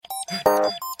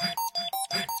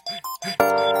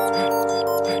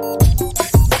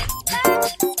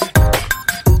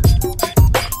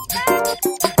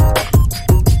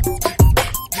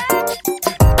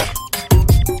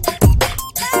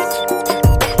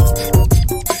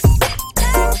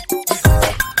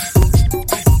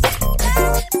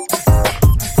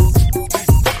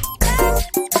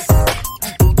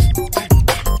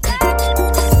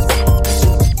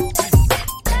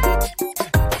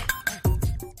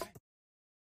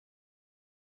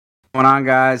Going on,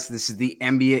 guys? This is the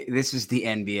NBA. This is the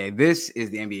NBA. This is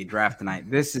the NBA draft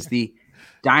tonight. This is the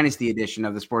Dynasty edition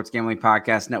of the Sports Gambling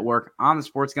Podcast Network on the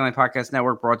Sports Gambling Podcast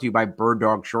Network, brought to you by Bird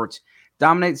Dog Shorts.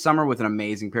 Dominate summer with an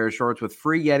amazing pair of shorts with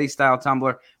free Yeti-style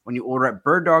tumbler when you order at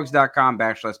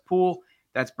birddogs.com/pool.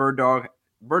 That's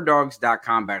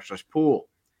birddogs.com/pool.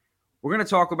 We're going to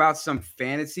talk about some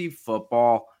fantasy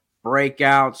football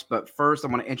breakouts, but first I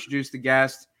want to introduce the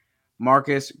guest,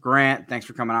 Marcus Grant. Thanks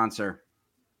for coming on, sir.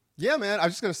 Yeah, man. I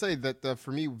was just going to say that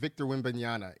for me, Victor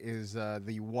Wembanyama is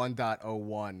the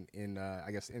 1.01 in,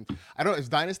 I don't know, is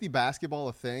Dynasty basketball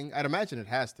a thing? I'd imagine it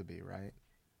has to be, right?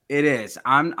 It is.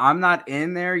 I'm not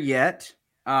in there yet.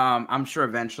 I'm sure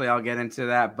eventually I'll get into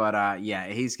that, but yeah,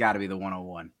 he's got to be the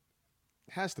 101.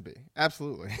 Has to be.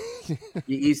 Absolutely.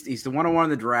 he's the 101 in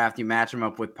the draft. You match him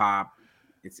up with Pop.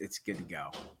 It's good to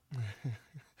go.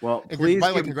 Well, please. By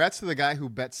the way, congrats to the guy who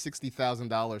bet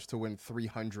 $60,000 to win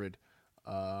 300.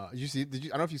 Did you see? I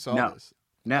don't know if you saw this.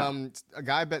 No. A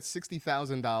guy bet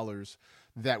 $60,000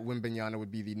 that Wembanyama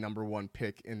would be the number one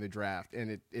pick in the draft,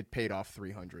 and it paid off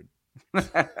 300.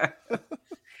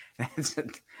 That's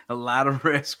a lot of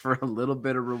risk for a little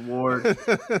bit of reward.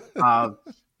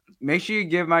 Make sure you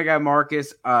give my guy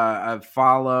Marcus a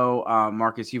follow.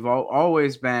 Marcus, you've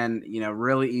always been,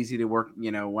 really easy to work,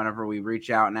 whenever we reach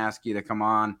out and ask you to come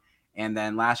on. And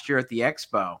then last year at the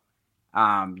Expo,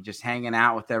 just hanging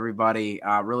out with everybody.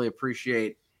 Really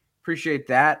appreciate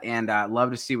that. And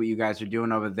love to see what you guys are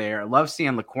doing over there. I love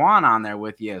seeing Laquan on there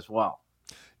with you as well.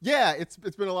 Yeah, it's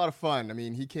been a lot of fun. I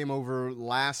mean, he came over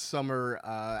last summer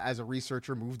as a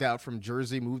researcher, moved out from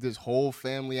Jersey, moved his whole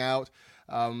family out,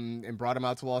 and brought him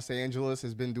out to Los Angeles,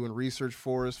 has been doing research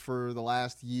for us for the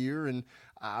last year. And,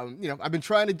 I've been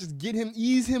trying to just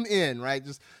ease him in, right?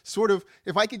 Just sort of,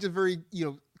 if I could just very,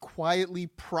 quietly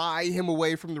pry him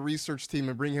away from the research team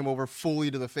and bring him over fully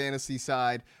to the fantasy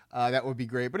side, that would be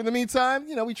great. But in the meantime,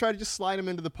 we try to just slide him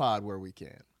into the pod where we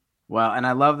can. Well, and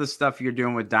I love the stuff you're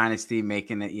doing with Dynasty,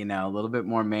 making it, a little bit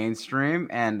more mainstream,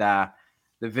 and the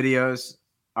videos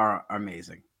are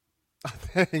amazing.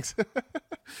 Thanks.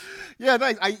 Yeah,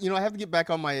 thanks. I have to get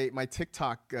back on my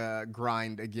TikTok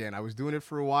grind again. I was doing it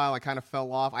for a while. I kind of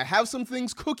fell off. I have some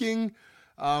things cooking,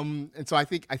 and so I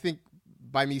think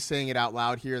by me saying it out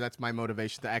loud here, that's my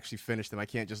motivation to actually finish them. I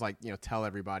can't just tell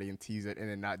everybody and tease it and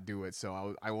then not do it.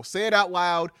 So I will say it out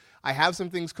loud. I have some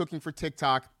things cooking for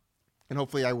TikTok. And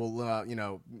hopefully I will,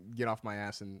 get off my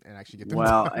ass and actually get them.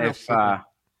 Well, if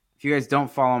you guys don't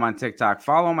follow him on TikTok,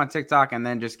 follow him on TikTok and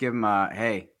then just give him a,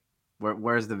 hey,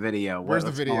 where's the video? Where's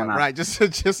the video? Right. Just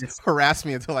harass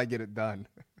me until I get it done.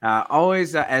 As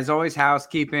always,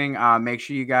 housekeeping. Make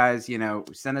sure you guys,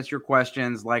 send us your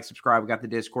questions, subscribe. We got the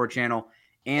Discord channel.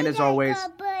 And as always,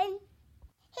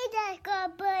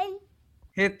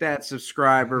 hit that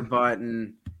subscriber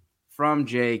button from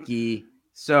Jakey.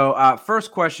 So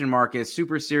first question, Marcus,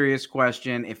 super serious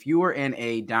question. If you were in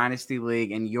a Dynasty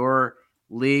league and your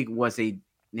league was a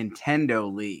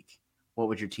Nintendo league, what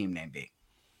would your team name be?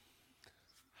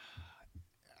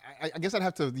 I guess I'd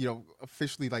have to,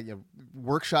 officially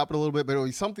workshop it a little bit, but it would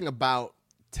be something about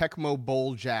Tecmo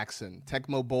Bowl Jackson.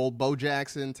 Tecmo Bowl Bo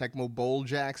Jackson, Tecmo Bowl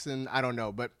Jackson. I don't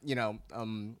know, but,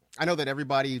 I know that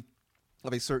everybody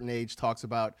of a certain age talks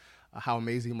about how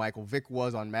amazing Michael Vick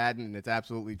was on Madden, and it's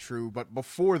absolutely true. But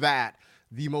before that,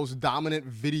 the most dominant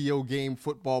video game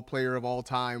football player of all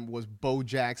time was Bo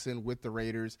Jackson with the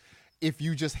Raiders. If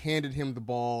you just handed him the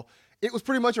ball, it was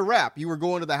pretty much a wrap. You were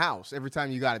going to the house every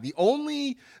time you got it. The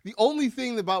only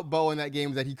thing about Bo in that game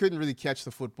is that he couldn't really catch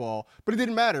the football, but it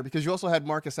didn't matter because you also had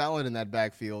Marcus Allen in that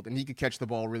backfield, and he could catch the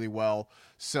ball really well.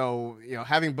 So,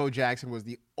 having Bo Jackson was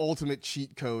the ultimate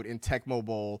cheat code in Tecmo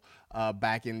Bowl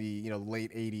back in the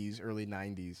late 80s, early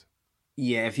 90s.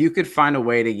 Yeah, if you could find a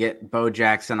way to get Bo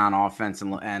Jackson on offense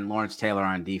and Lawrence Taylor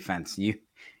on defense, you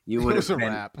would have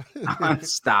been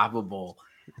unstoppable.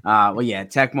 Well, yeah,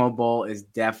 Tecmo Bowl is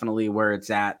definitely where it's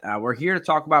at. We're here to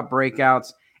talk about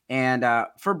breakouts. And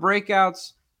for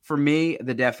breakouts, for me,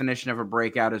 the definition of a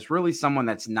breakout is really someone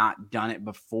that's not done it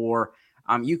before.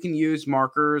 You can use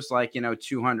markers like,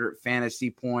 200 fantasy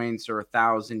points or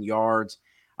 1,000 yards.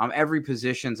 Every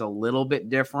position's a little bit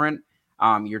different.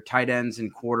 Your tight ends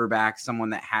and quarterbacks,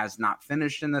 someone that has not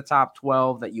finished in the top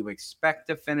 12 that you expect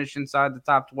to finish inside the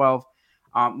top 12.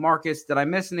 Marcus, did I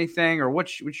miss anything, or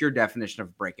what's your definition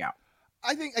of breakout?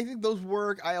 I think those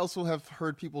work. I also have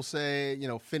heard people say,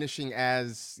 finishing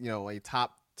as, a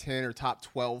top 10 or top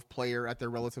 12 player at their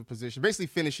relative position, basically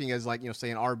finishing as say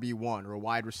an RB1 or a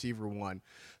wide receiver 1,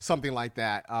 something like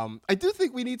that. I do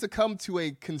think we need to come to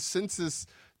a consensus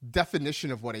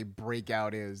definition of what a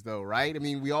breakout is, though, right? I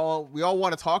mean, we all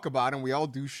want to talk about them. We all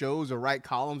do shows or write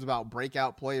columns about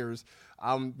breakout players,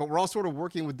 but we're all sort of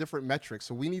working with different metrics.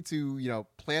 So we need to,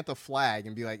 plant a flag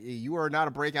and be like, hey, you are not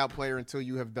a breakout player until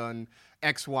you have done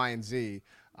X, Y, and Z.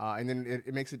 And then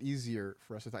it makes it easier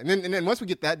for us to talk. And then once we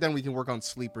get that done, we can work on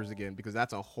sleepers again, because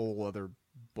that's a whole other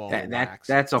ball of wax.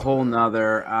 That's a whole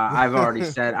nother. I've already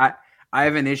said I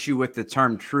have an issue with the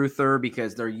term truther,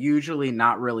 because they're usually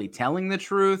not really telling the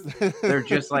truth. They're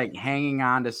just like hanging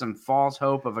on to some false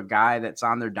hope of a guy that's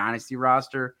on their dynasty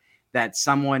roster that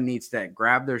someone needs to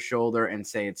grab their shoulder and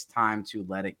say it's time to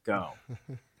let it go.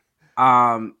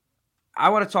 I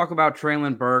want to talk about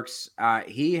Treylon Burks.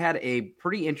 He had a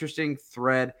pretty interesting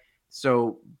thread.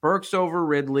 So Burks over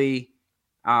Ridley.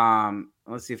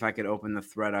 Let's see if I could open the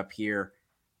thread up here.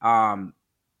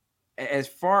 As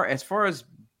far as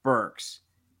Burks,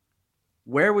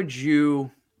 where would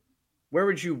you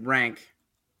rank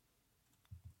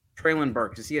Treylon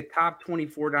Burks? Is he a top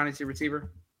 24 dynasty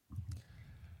receiver?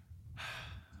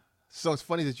 So it's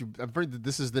funny that I've heard that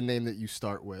this is the name that you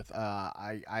start with.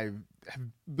 I have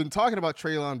been talking about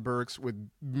Treylon Burks with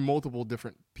multiple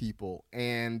different people,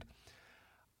 and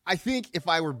I think if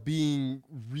I were being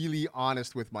really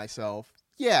honest with myself,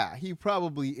 yeah, he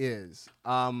probably is.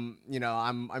 I'm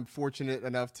fortunate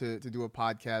enough to do a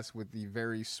podcast with the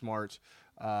very smart,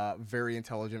 very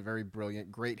intelligent, very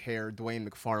brilliant, great hair Dwayne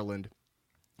McFarland,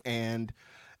 and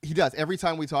he does. Every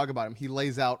time we talk about him, he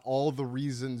lays out all the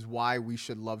reasons why we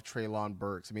should love Treylon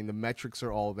Burks. I mean, the metrics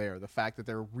are all there. The fact that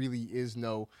there really is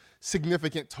no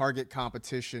significant target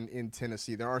competition in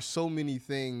Tennessee. There are so many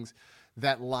things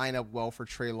that line up well for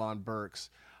Treylon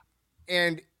Burks.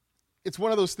 And it's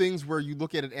one of those things where you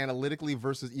look at it analytically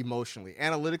versus emotionally.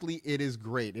 Analytically, it is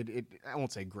great. I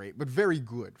won't say great, but very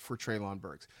good for Treylon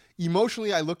Burks.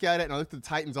 Emotionally, I look at it and I look at the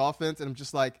Titans offense and I'm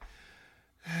just like,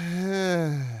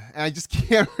 and I just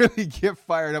can't really get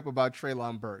fired up about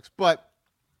Treylon Burks. But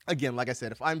again, like I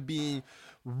said, if I'm being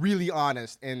really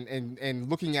honest and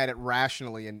looking at it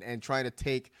rationally and trying to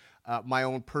take my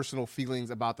own personal feelings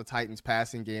about the Titans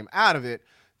passing game out of it,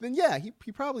 then yeah,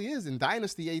 he probably is in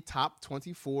Dynasty a top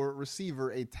 24 receiver,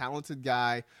 a talented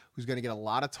guy who's going to get a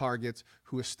lot of targets,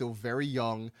 who is still very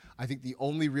young. I think the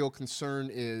only real concern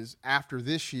is after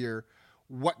this year,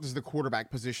 what does the quarterback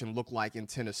position look like in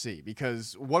Tennessee?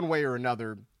 Because one way or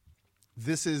another,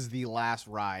 this is the last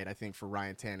ride, I think, for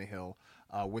Ryan Tannehill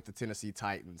with the Tennessee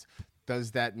Titans.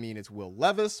 Does that mean it's Will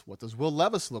Levis? What does Will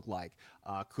Levis look like?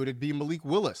 Could it be Malik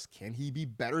Willis? Can he be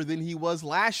better than he was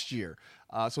last year?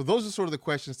 So those are sort of the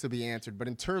questions to be answered. But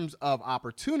in terms of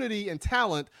opportunity and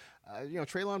talent,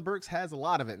 Treylon Burks has a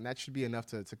lot of it, and that should be enough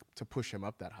to push him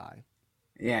up that high.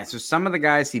 Yeah, so some of the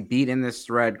guys he beat in this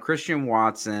thread: Christian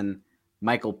Watson,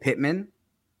 Michael Pittman,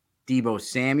 Deebo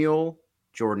Samuel,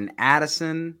 Jordan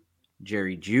Addison,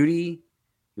 Jerry Jeudy.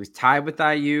 He was tied with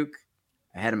Ayuk,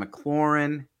 ahead of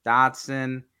McLaurin,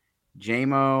 Dotson,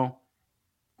 Jamo,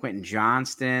 Quentin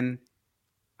Johnston,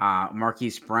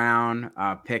 Marquise Brown,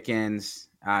 Pickens,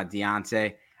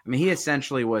 Deontay. I mean, he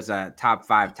essentially was a top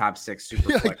 5, top 6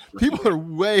 super flex. People are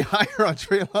way higher on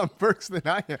Treylon Burks than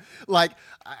I am. Like,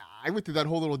 I went through that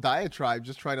whole little diatribe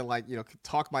just trying to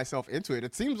talk myself into it.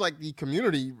 It seems like the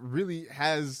community really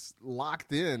has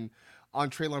locked in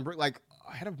on Treylon Burks, like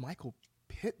ahead of Michael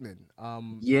Pittman.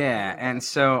 Yeah, and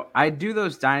so I do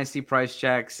those dynasty price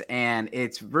checks, and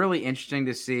it's really interesting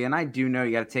to see. And I do know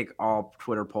you got to take all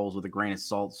Twitter polls with a grain of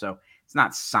salt, so it's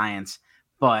not science.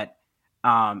 But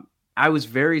I was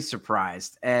very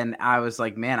surprised, and I was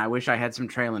like, man, I wish I had some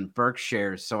Treylon Burks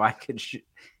shares so I could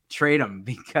trade them,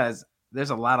 because there's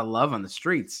a lot of love on the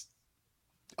streets.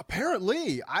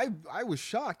 Apparently, I was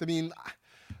shocked. I mean,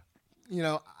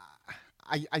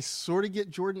 I sort of get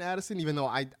Jordan Addison, even though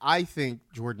I think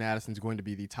Jordan Addison's going to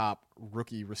be the top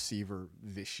rookie receiver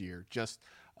this year, just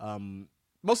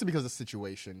mostly because of the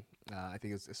situation. I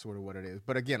think it's sort of what it is.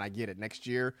 But again, I get it. Next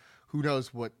year, who knows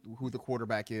who the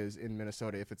quarterback is in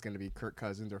Minnesota, if it's going to be Kirk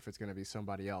Cousins or if it's going to be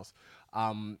somebody else.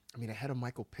 I mean, ahead of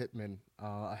Michael Pittman,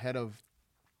 ahead of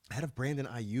Brandon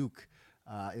Ayuk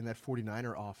in that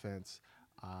 49er offense.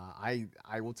 I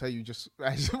will tell you, just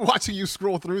watching you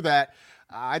scroll through that,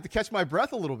 I had to catch my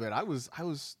breath a little bit. I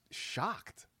was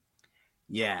shocked.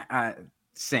 Yeah,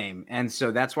 same. And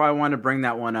so that's why I wanted to bring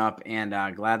that one up, and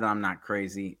glad that I'm not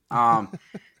crazy.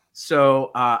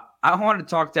 So I wanted to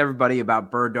talk to everybody about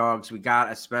Bird Dogs. We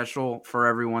got a special for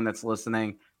everyone that's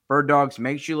listening. Bird Dogs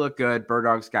makes you look good. Bird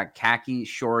Dogs got khaki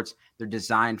shorts. They're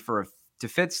designed to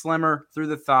fit slimmer through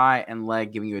the thigh and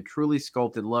leg, giving you a truly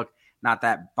sculpted look. Not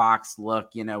that boxed look,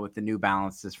 with the New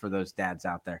Balances for those dads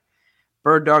out there.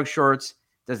 Bird Dog shorts,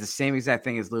 Does the same exact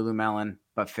thing as Lululemon,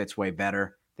 but fits way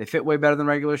better. They fit way better than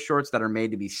regular shorts that are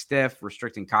made to be stiff,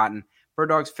 restricting cotton. Bird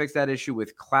Dogs fix that issue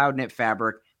with cloud knit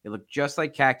fabric. They look just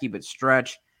like khaki, but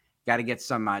stretch. Got to get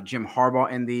some Jim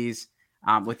Harbaugh in these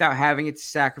without having it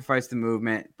sacrifice the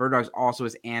movement. Bird Dogs also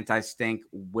is anti-stink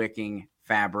wicking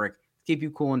fabric. Keep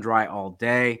you cool and dry all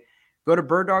day. Go to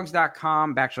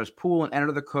birddogs.com/pool and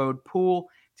enter the code POOL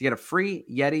to get a free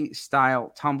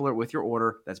Yeti-style tumbler with your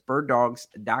order. That's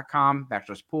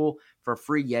birddogs.com/pool for a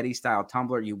free Yeti-style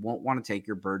tumbler. You won't want to take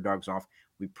your Bird Dogs off.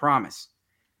 We promise.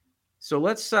 So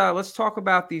let's talk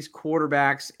about these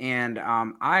quarterbacks. And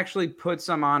I actually put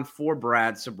some on for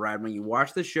Brad. So, Brad, when you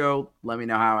watch the show, let me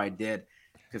know how I did,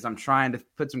 because I'm trying to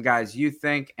put some guys you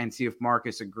think and see if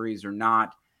Marcus agrees or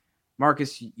not.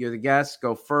 Marcus, you're the guest.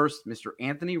 Go first, Mr.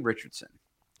 Anthony Richardson.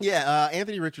 Yeah,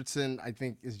 Anthony Richardson, I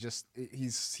think, is just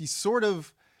he's sort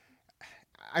of.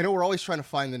 I know we're always trying to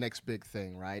find the next big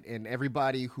thing, right? And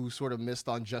everybody who sort of missed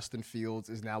on Justin Fields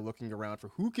is now looking around for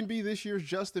who can be this year's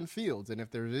Justin Fields. And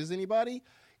if there is anybody,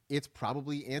 it's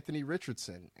probably Anthony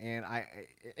Richardson. And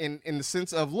in the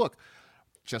sense of, look,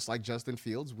 just like Justin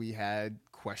Fields, we have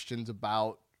questions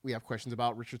about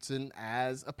Richardson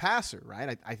as a passer,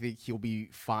 right? I think he'll be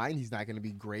fine. He's not going to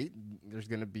be great. There's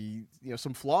going to be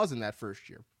some flaws in that first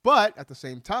year, but at the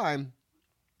same time,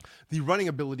 the running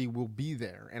ability will be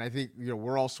there. And I think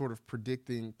we're all sort of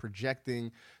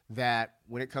projecting that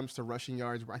when it comes to rushing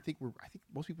yards, I think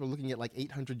most people are looking at like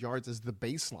 800 yards as the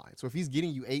baseline. So if he's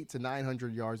getting you 800 to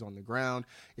 900 yards on the ground,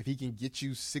 if he can get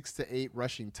you 6 to 8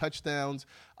 rushing touchdowns,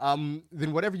 then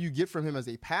whatever you get from him as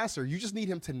a passer, you just need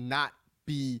him to not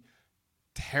be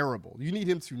terrible. You need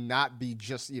him to not be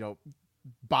just,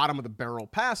 bottom of the barrel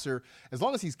passer. As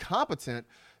long as he's competent,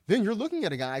 then you're looking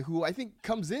at a guy who I think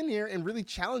comes in here and really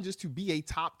challenges to be a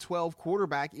top 12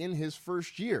 quarterback in his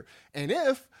first year. And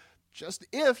if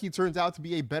he turns out to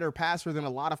be a better passer than a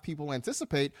lot of people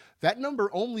anticipate, that number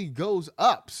only goes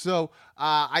up. So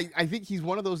I think he's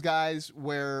one of those guys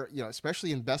where,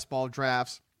 especially in best ball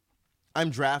drafts, I'm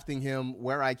drafting him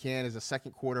where I can as a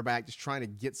second quarterback, just trying to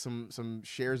get some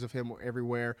shares of him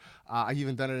everywhere. I've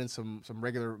even done it in some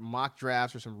regular mock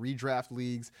drafts or some redraft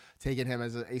leagues, taking him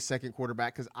as a second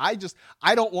quarterback, because I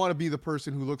don't want to be the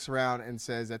person who looks around and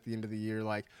says at the end of the year,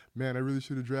 like, man, I really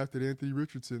should have drafted Anthony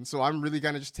Richardson. So I'm really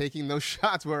kind of just taking those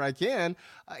shots where I can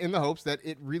in the hopes that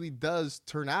it really does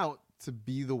turn out to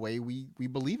be the way we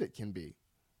believe it can be.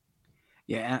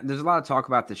 Yeah, and there's a lot of talk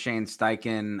about the Shane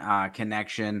Steichen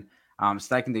connection.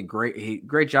 Steichen did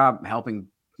great job helping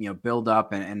build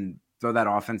up and throw that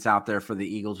offense out there for the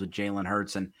Eagles with Jalen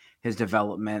Hurts and his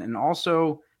development, and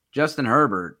also Justin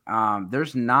Herbert.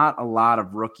 There's not a lot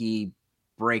of rookie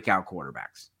breakout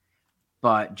quarterbacks,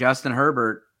 but Justin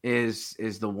Herbert is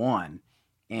the one,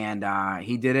 and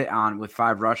he did it with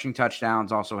 5 rushing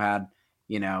touchdowns. Also had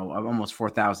almost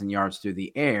 4,000 yards through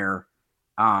the air.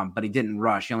 But he didn't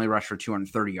rush. He only rushed for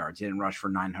 230 yards. He didn't rush for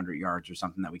 900 yards or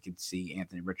something that we could see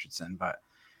Anthony Richardson. But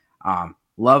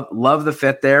love the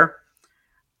fit there.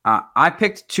 I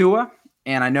picked Tua,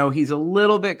 and I know he's a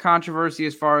little bit controversy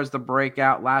as far as the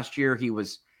breakout. Last year, he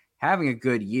was having a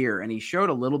good year, and he showed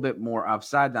a little bit more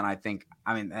upside than I think.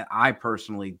 I mean, I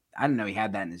didn't know he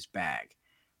had that in his bag,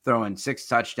 throwing 6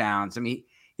 touchdowns. I mean,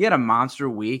 he had a monster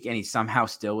week, and he somehow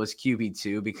still was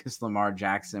QB2 because Lamar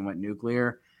Jackson went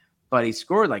nuclear. But he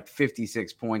scored like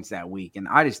 56 points that week, and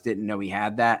I just didn't know he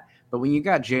had that. But when you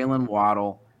got Jalen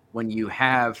Waddle, when you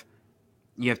have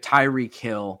Tyreek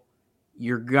Hill,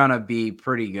 you're going to be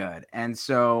pretty good. And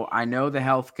so I know the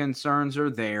health concerns are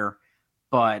there,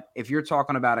 but if you're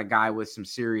talking about a guy with some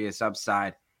serious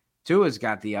upside, Tua's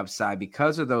got the upside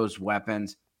because of those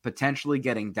weapons, potentially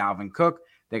getting Dalvin Cook.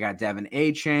 They got Devin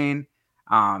A-Chain.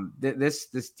 This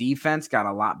defense got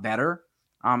a lot better.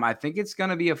 I think it's going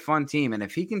to be a fun team. And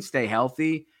if he can stay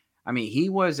healthy, I mean, he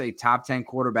was a top 10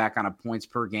 quarterback on a points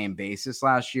per game basis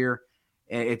last year.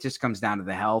 It just comes down to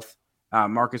the health.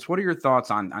 Marcus, what are your thoughts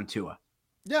on Tua?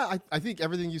 Yeah, I think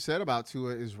everything you said about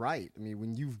Tua is right. I mean,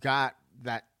 when you've got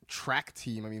that track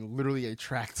team, I mean, literally a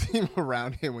track team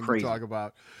around him when Crazy. You talk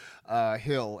about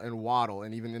Hill and Waddle,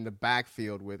 and even in the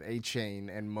backfield with A-Chain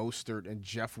and Mostert and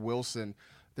Jeff Wilson,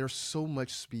 there's so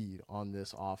much speed on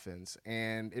this offense,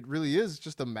 and it really is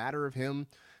just a matter of him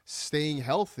staying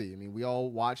healthy. I mean, we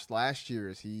all watched last year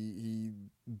as he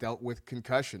dealt with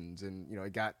concussions, and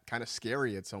it got kind of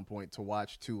scary at some point to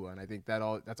watch Tua, and I think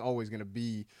that's always going to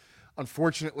be,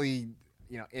 unfortunately,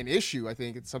 an issue. I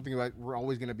think it's something that we're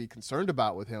always going to be concerned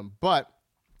about with him, but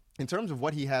in terms of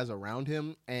what he has around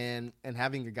him and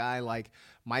having a guy like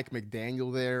Mike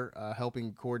McDaniel there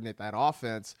helping coordinate that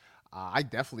offense, I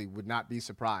definitely would not be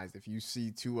surprised if you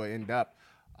see Tua end up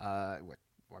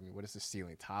I mean, what is the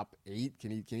ceiling? Top 8?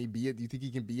 Can he be it? Do you think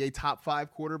he can be a top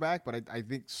 5 quarterback? But I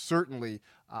think certainly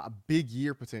a big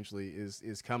year potentially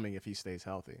is coming if he stays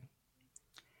healthy.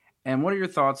 And what are your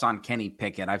thoughts on Kenny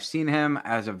Pickett? I've seen him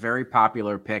as a very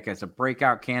popular pick, as a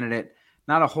breakout candidate.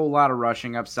 Not a whole lot of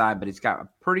rushing upside, but he's got a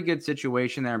pretty good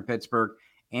situation there in Pittsburgh,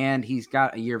 and he's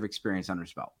got a year of experience under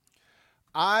his belt.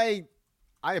 I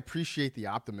appreciate the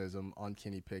optimism on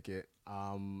Kenny Pickett,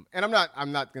 and I'm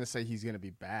not going to say he's going to be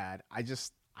bad. I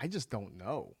just don't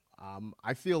know.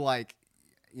 I feel like,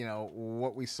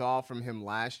 what we saw from him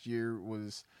last year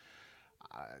was,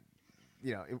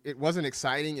 it wasn't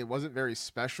exciting. It wasn't very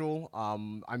special.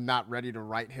 I'm not ready to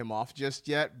write him off just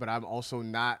yet, but I'm also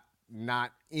not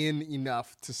in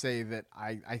enough to say that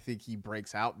I think he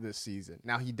breaks out this season.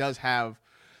 Now, he does have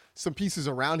some pieces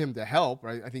around him to help,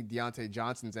 right? I think Deontay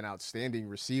Johnson's an outstanding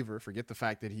receiver. Forget the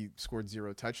fact that he scored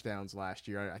 0 touchdowns last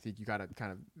year. I think you got to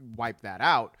kind of wipe that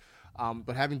out.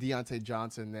 But having Deontay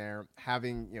Johnson there, I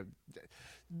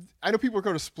know people are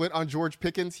going to split on George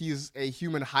Pickens. He's a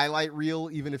human highlight reel,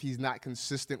 even if he's not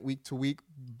consistent week to week.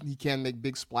 He can make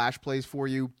big splash plays for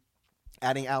you.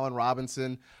 Adding Allen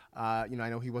Robinson, I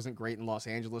know he wasn't great in Los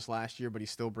Angeles last year, but he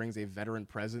still brings a veteran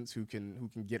presence who can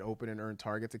get open and earn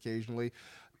targets occasionally.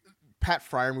 Pat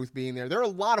Freiermuth being there. There are a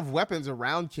lot of weapons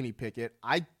around Kenny Pickett.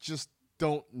 I just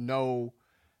don't know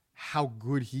how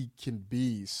good he can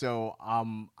be. So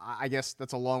I guess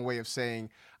that's a long way of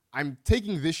saying I'm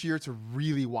taking this year to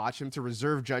really watch him, to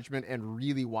reserve judgment and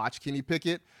really watch Kenny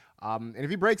Pickett. And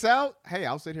if he breaks out, hey,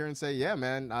 I'll sit here and say, yeah,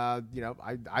 man,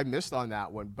 I missed on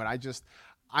that one. But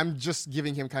I'm just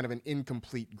giving him kind of an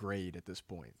incomplete grade at this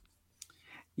point.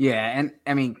 Yeah, and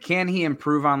I mean, can he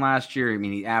improve on last year? I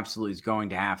mean, he absolutely is going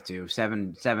to have to.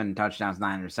 Seven touchdowns,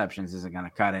 9 interceptions isn't going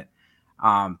to cut it.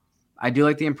 I do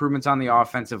like the improvements on the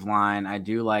offensive line. I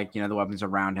do like, the weapons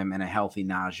around him and a healthy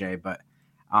Najee. But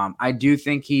I do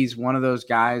think he's one of those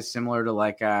guys similar to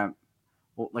like a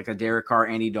Derek Carr,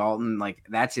 Andy Dalton. Like,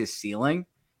 that's his ceiling.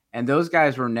 And those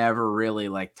guys were never really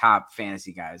like top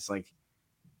fantasy guys. Like,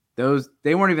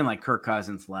 they weren't even like Kirk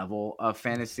Cousins level of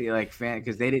fantasy,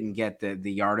 because they didn't get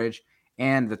the yardage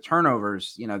and the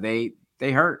turnovers. They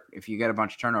hurt. If you get a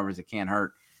bunch of turnovers, it can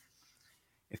hurt.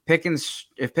 If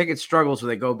Pickett struggles, will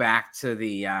they go back to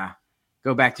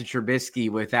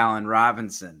Trubisky with Allen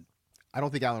Robinson? I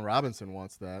don't think Allen Robinson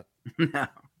wants that. No,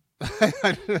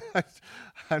 I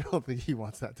don't think he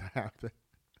wants that to happen.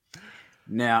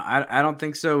 No, I don't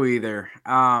think so either.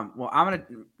 Well, I'm going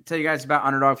to tell you guys about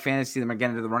Underdog Fantasy. Then we're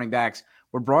getting into the running backs.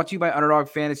 We're brought to you by Underdog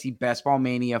Fantasy. Best Ball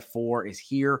Mania 4 is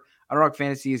here. Underdog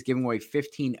Fantasy is giving away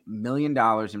 $15 million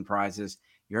in prizes.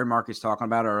 You heard Marcus talking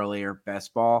about earlier.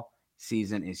 Best Ball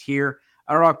season is here.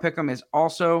 Underdog Pick'em is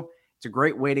also, it's a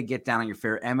great way to get down on your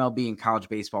favorite MLB and college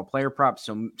baseball player props.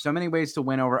 So many ways to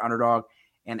win over Underdog,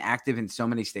 and active in so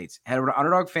many states. Head over to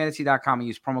UnderdogFantasy.com and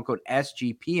use promo code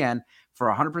SGPN for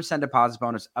a 100% deposit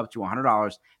bonus up to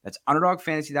 $100. That's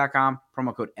UnderdogFantasy.com,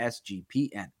 promo code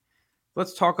SGPN.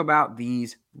 Let's talk about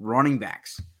these running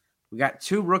backs. We got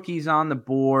 2 rookies on the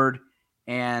board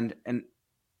and an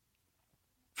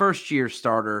first-year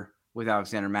starter with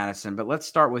Alexander Madison. But let's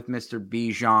start with Mr.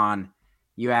 Bijan.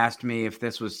 You asked me if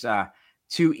this was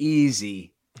too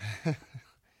easy.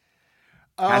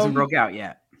 Hasn't broke out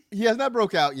yet. He has not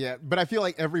broke out yet, but I feel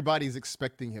like everybody's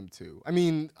expecting him to. I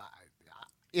mean,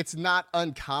 it's not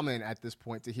uncommon at this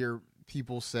point to hear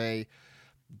people say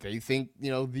they think,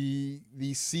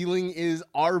 the ceiling is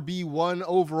RB1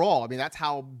 overall. I mean, that's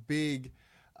how big,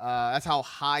 that's how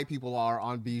high people are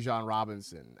on Bijan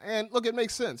Robinson. And look, it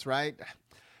makes sense, right?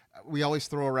 We always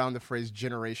throw around the phrase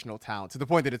generational talent to the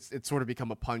point that it's sort of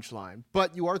become a punchline.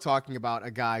 But you are talking about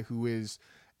a guy who is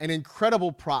an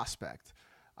incredible prospect.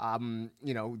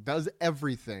 Does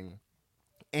everything,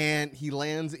 and he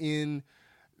lands in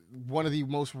one of the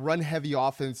most run-heavy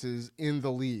offenses in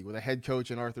the league with a head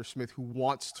coach in Arthur Smith who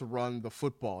wants to run the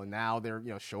football. And now they're,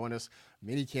 showing us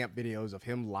mini camp videos of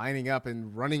him lining up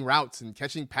and running routes and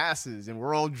catching passes, and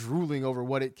we're all drooling over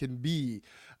what it can be.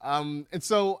 And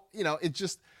so, it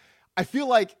just, I feel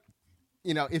like,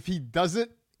 if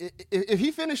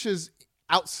he finishes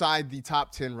outside the top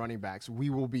 10 running backs, we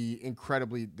will be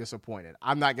incredibly disappointed.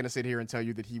 I'm not going to sit here and tell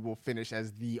you that he will finish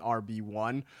as the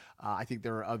RB1. I think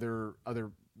there are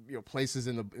other places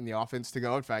in the offense to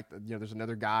go. In fact, there's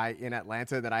another guy in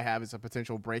Atlanta that I have as a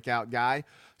potential breakout guy.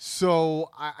 So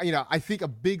I think a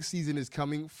big season is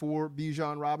coming for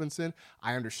Bijan Robinson.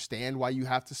 I understand why you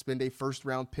have to spend a first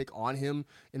round pick on him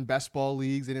in best ball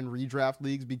leagues and in redraft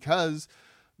leagues, because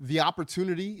the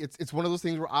opportunity, it's one of those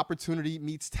things where opportunity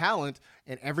meets talent,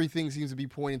 and everything seems to be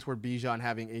pointing toward Bijan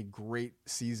having a great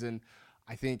season.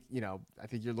 I think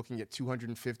you're looking at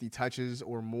 250 touches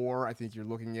or more. I think you're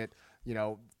looking at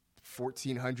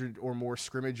 1,400 or more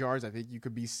scrimmage yards. I think you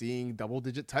could be seeing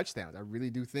double-digit touchdowns. I really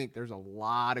do think there's a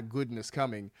lot of goodness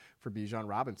coming for Bijan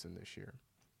Robinson this year.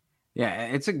 Yeah,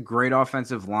 it's a great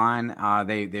offensive line.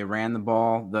 They ran the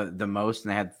ball the most,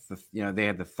 and they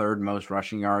had the third most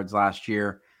rushing yards last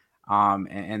year.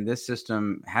 And this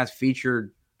system has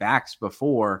featured backs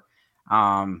before,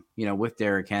 with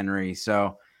Derrick Henry.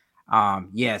 So,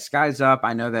 sky's up.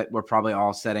 I know that we're probably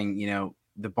all setting,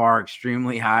 the bar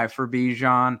extremely high for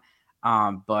Bijan,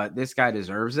 but this guy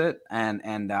deserves it.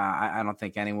 And I don't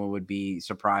think anyone would be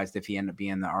surprised if he ended up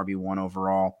being the RB1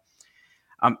 overall.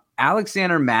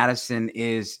 Alexander Mattison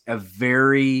is a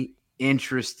very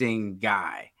interesting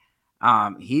guy.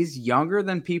 He's younger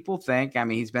than people think. I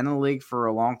mean, he's been in the league for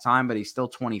a long time, but he's still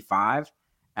 25.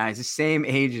 He's the same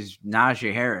age as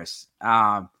Najee Harris,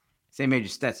 same age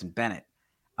as Stetson Bennett.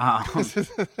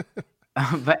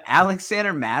 But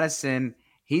Alexander Mattison,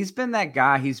 he's been that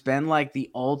guy. He's been like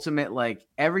the ultimate, like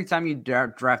every time you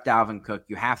draft Dalvin Cook,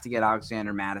 you have to get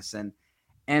Alexander Mattison.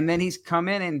 And then he's come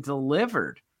in and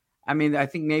delivered. I mean, I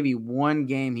think maybe one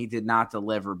game he did not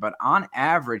deliver, but on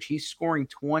average, he's scoring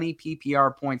 20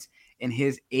 PPR points in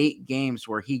his 8 games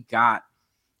where he got,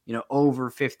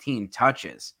 over 15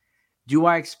 touches. Do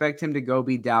I expect him to go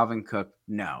be Dalvin Cook?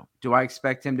 No. Do I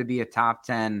expect him to be a top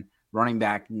 10 running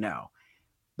back? No.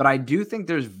 But I do think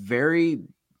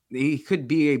he could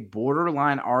be a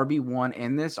borderline RB1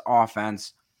 in this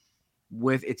offense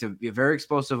it's a very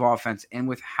explosive offense and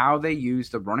with how they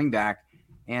use the running back.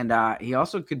 And he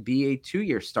also could be a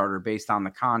 2-year starter based on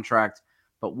the contract.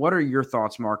 But what are your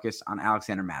thoughts, Marcus, on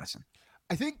Alexander Mattison?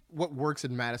 I think what works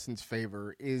in Madison's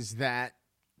favor is that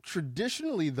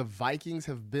traditionally the Vikings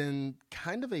have been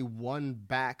kind of a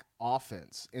one-back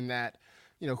offense in that,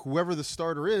 whoever the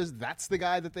starter is, that's the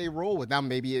guy that they roll with. Now,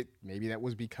 maybe that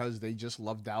was because they just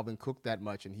love Dalvin Cook that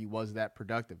much and he was that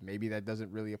productive. Maybe that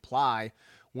doesn't really apply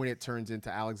when it turns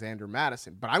into Alexander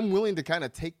Mattison. But I'm willing to kind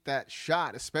of take that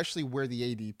shot, especially where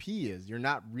the ADP is. You're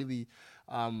not really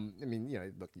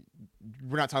look,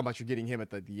 we're not talking about you getting him at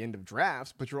the end of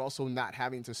drafts, but you're also not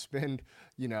having to spend,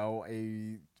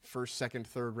 a first, second,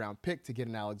 third round pick to get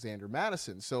an Alexander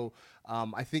Mattison. So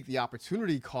I think the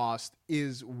opportunity cost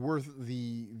is worth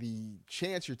the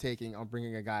chance you're taking on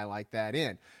bringing a guy like that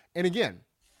in. And again,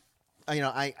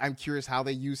 I'm curious how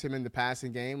they use him in the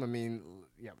passing game. I mean,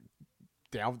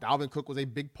 Dalvin Cook was a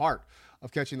big part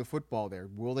of catching the football there.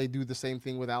 Will they do the same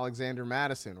thing with Alexander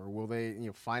Mattison, or will they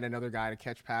find another guy to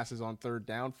catch passes on third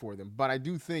down for them? But I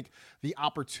do think the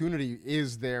opportunity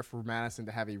is there for Mattison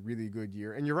to have a really good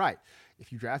year. And you're right.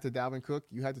 If you drafted Dalvin Cook,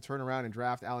 you had to turn around and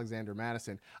draft Alexander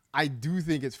Mattison. I do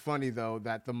think it's funny, though,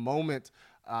 that the moment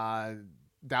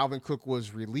Dalvin Cook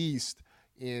was released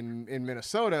in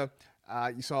Minnesota,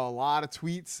 you saw a lot of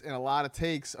tweets and a lot of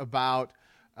takes about,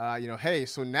 hey,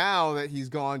 so now that he's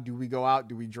gone, do we go out?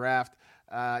 Do we draft?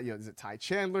 Is it Ty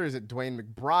Chandler? Is it Dwayne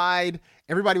McBride?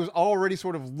 Everybody was already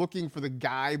sort of looking for the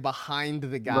guy behind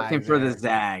the guy. Looking for the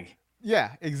zag.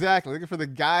 Yeah, exactly. Looking for the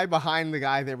guy behind the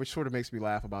guy there, which sort of makes me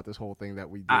laugh about this whole thing that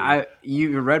we do.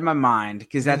 You read my mind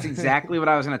because that's exactly what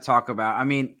I was going to talk about. I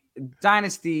mean,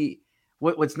 Dynasty,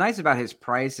 what's nice about his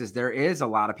price is there is a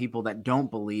lot of people that don't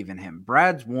believe in him.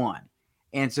 Brad's one.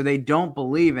 And so they don't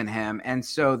believe in him. And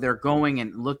so they're going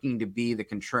and looking to be the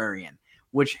contrarian,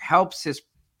 which helps his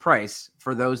price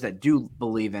for those that do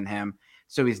believe in him.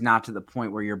 So he's not to the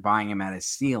point where you're buying him at his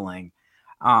ceiling.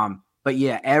 But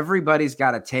yeah, everybody's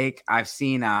got a take. I've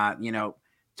seen,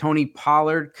 Tony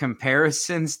Pollard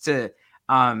comparisons to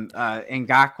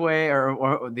Ngakoue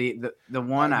or the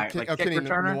one kick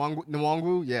returner.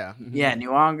 Nwangu, yeah. Yeah,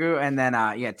 Nwangu. And then,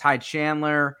 Ty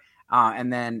Chandler.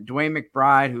 And then Dwayne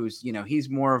McBride, who's, he's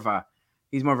more of a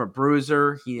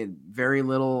bruiser. He had very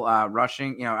little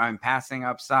rushing, passing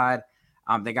upside.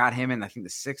 They got him in, I think,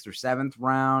 the 6th or 7th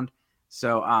round.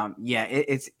 So,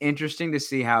 it's interesting to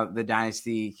see how the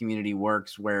Dynasty community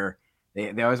works, where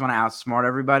they always want to outsmart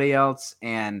everybody else.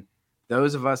 And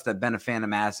those of us that have been a fan of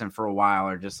Madison for a while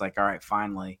are just like, all right,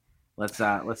 finally, let's see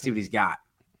what he's got.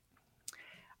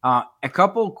 Going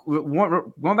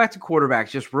back to quarterbacks,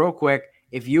 just real quick.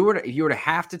 If you were to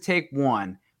have to take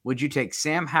one, would you take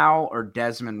Sam Howell or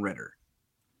Desmond Ridder?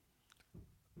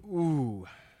 Ooh,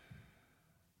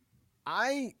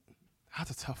 that's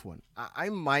a tough one. I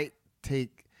might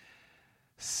take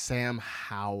Sam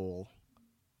Howell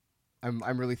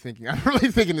I'm really thinking. I'm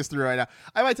really thinking this through right now.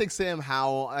 I might take Sam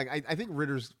Howell. I think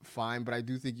Ritter's fine, but I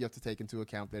do think you have to take into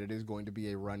account that it is going to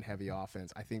be a run-heavy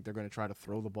offense. I think they're going to try to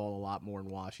throw the ball a lot more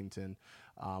in Washington,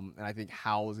 and I think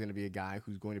Howell is going to be a guy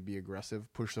who's going to be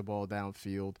aggressive, push the ball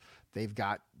downfield. They've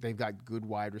got good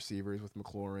wide receivers with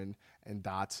McLaurin and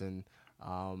Dotson.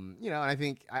 And I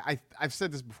think I've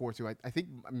said this before too. I think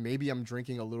maybe I'm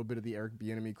drinking a little bit of the Eric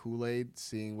Bieniemy Kool-Aid,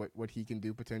 seeing what he can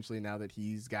do potentially now that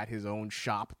he's got his own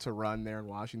shop to run there in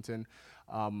Washington.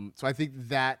 So I think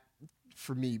that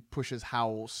for me pushes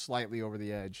Howell slightly over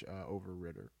the edge over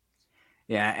Ritter.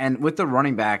 Yeah, and with the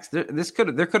running backs, there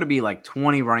could be like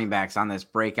 20 running backs on this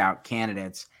breakout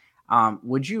candidates.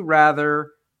 Would you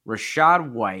rather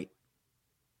Rachaad White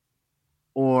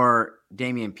or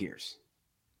Dameon Pierce?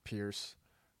 Pierce.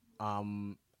 I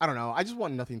don't know. I just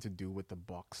want nothing to do with the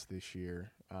Bucs this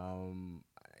year. And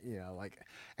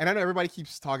I know everybody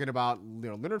keeps talking about,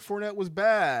 Leonard Fournette was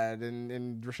bad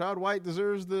and Rachaad White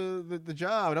deserves the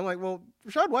job. And I'm like, well,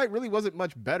 Rachaad White really wasn't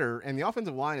much better, and the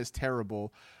offensive line is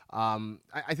terrible. I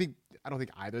don't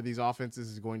think either of these offenses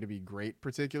is going to be great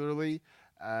particularly.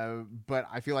 But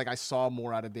I feel like I saw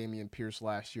more out of Dameon Pierce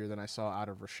last year than I saw out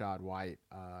of Rachaad White.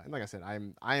 And like I said,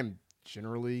 I am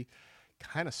generally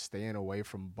kind of staying away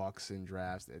from Bucs in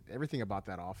drafts. Everything about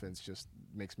that offense just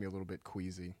makes me a little bit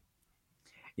queasy.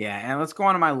 Yeah, and let's go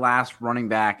on to my last running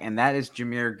back, and that is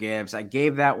Jahmyr Gibbs. I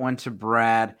gave that one to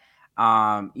Brad.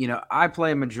 I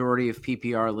play a majority of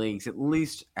PPR leagues, at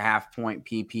least half-point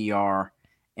PPR.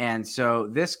 And so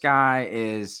this guy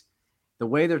is, the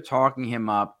way they're talking him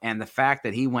up and the fact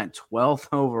that he went 12th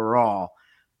overall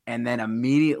and then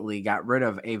immediately got rid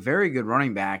of a very good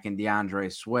running back in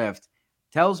DeAndre Swift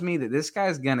tells me that this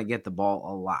guy's going to get the ball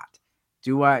a lot.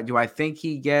 Do I think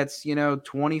he gets,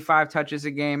 25 touches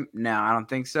a game? No, I don't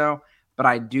think so. But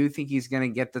I do think he's going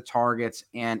to get the targets,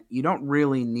 and you don't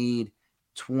really need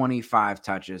 25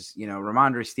 touches.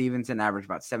 Ramondre Stevenson averaged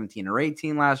about 17 or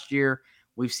 18 last year.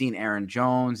 We've seen Aaron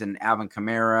Jones and Alvin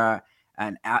Kamara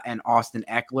and Austin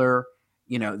Eckler.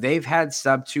 They've had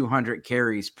sub 200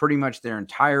 carries pretty much their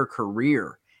entire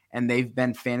career, and they've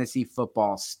been fantasy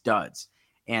football studs.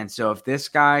 And so if this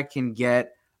guy can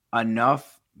get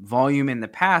enough volume in the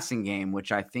passing game,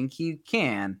 which I think he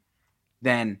can,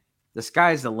 then the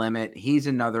sky's the limit. He's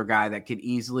another guy that could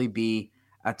easily be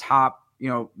a top,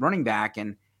 running back.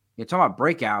 And you talk about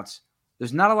breakouts.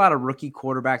 There's not a lot of rookie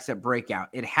quarterbacks that break out.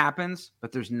 It happens,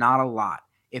 but there's not a lot.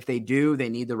 If they do, they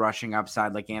need the rushing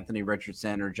upside like Anthony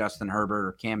Richardson or Justin Herbert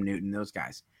or Cam Newton, those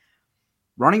guys.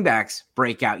 Running backs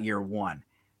break out year one.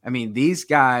 I mean, these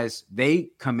guys, they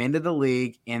come into the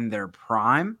league in their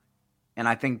prime, and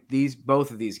I think both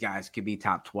of these guys could be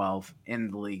top 12 in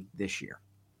the league this year.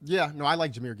 Yeah, no, I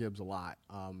like Jahmyr Gibbs a lot.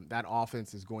 That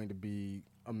offense is going to be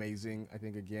amazing. I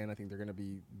think they're going to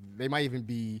be – they might even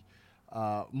be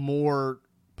more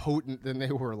potent than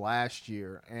they were last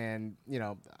year. And,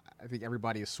 I think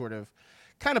everybody is sort of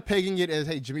kind of pegging it as,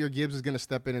 hey, Jahmyr Gibbs is going to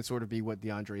step in and sort of be what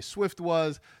DeAndre Swift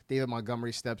was. David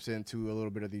Montgomery steps into a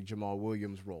little bit of the Jamal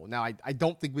Williams role. Now, I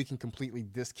don't think we can completely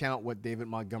discount what David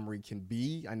Montgomery can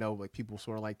be. I know people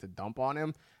sort of like to dump on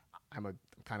him. I'm a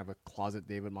kind of a closet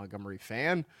David Montgomery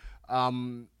fan.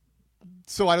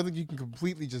 So I don't think you can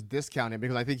completely just discount him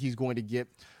because I think he's going to get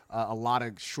a lot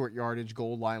of short yardage,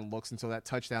 goal line looks, and so that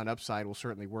touchdown upside will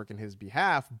certainly work in his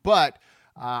behalf. But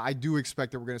I do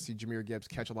expect that we're going to see Jahmyr Gibbs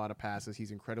catch a lot of passes.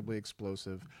 He's incredibly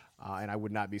explosive, and I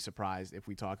would not be surprised if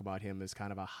we talk about him as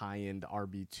kind of a high-end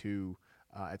RB2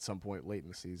 at some point late in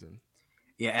the season.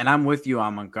 Yeah, and I'm with you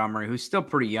on Montgomery, who's still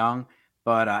pretty young.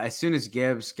 But as soon as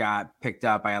Gibbs got picked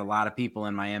up, I had a lot of people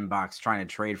in my inbox trying to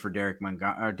trade for David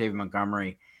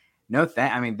Montgomery.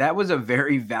 That was a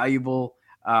very valuable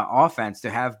offense to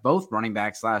have both running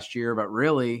backs last year. But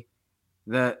really,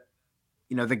 the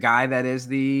guy that is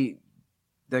the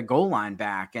goal line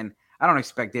back, and I don't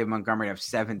expect David Montgomery to have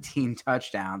 17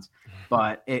 touchdowns,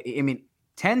 but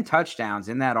 10 touchdowns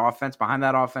in that offense behind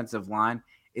that offensive line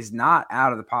is not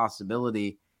out of the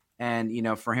possibility. And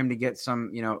for him to get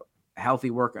some healthy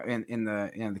work in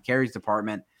the carries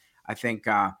department, I think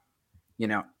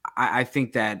I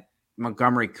think that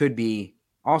Montgomery could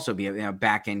also be a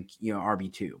back end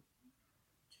RB2.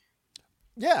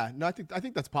 Yeah, no, I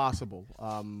think that's possible.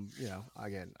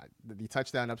 Again, the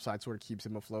touchdown upside sort of keeps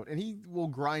him afloat, and he will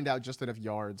grind out just enough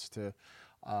yards to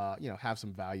have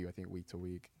some value, I think, week to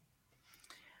week.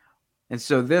 And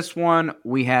so this one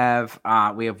we have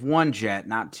one Jet,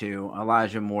 not two.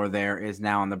 Elijah Moore there is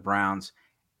now on the Browns.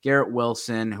 Garrett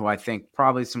Wilson, who I think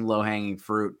probably some low-hanging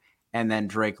fruit, and then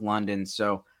Drake London.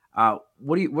 So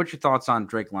what's your thoughts on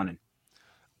Drake London?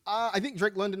 I think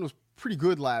Drake London was pretty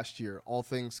good last year, all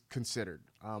things considered.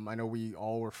 I know we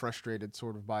all were frustrated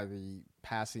sort of by the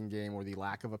passing game or the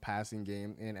lack of a passing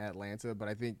game in Atlanta, but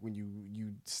I think when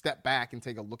you step back and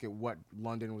take a look at what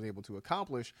London was able to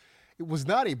accomplish, it was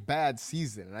not a bad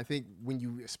season. And I think when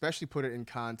you especially put it in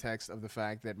context of the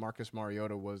fact that Marcus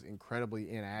Mariota was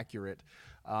incredibly inaccurate,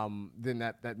 then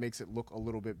that makes it look a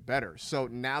little bit better. So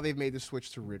now they've made the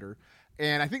switch to Ridder.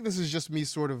 And I think this is just me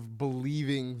sort of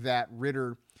believing that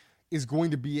Ridder is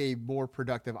going to be a more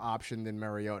productive option than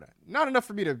Mariota. Not enough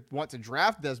for me to want to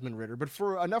draft Desmond Ridder, but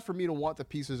enough for me to want the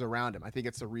pieces around him. I think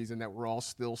it's the reason that we're all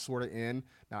still sort of in,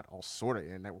 not all sort of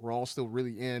in, that we're all still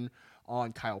really in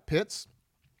on Kyle Pitts.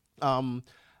 I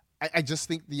just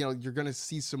think, you're going to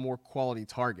see some more quality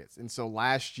targets. And so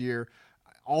last year,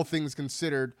 all things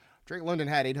considered, Drake London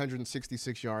had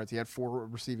 866 yards. He had 4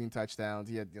 receiving touchdowns.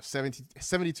 He had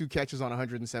 72 catches on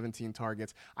 117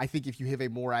 targets. I think if you have a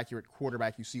more accurate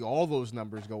quarterback, you see all those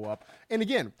numbers go up. And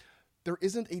again, there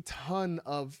isn't a ton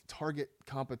of target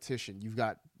competition. You've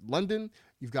got London,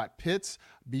 you've got Pitts,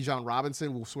 Bijan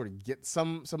Robinson will sort of get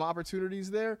some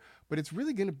opportunities there, but it's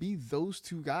really going to be those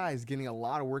two guys getting a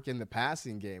lot of work in the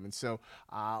passing game. And so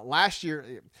last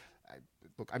year,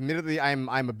 look, admittedly, I'm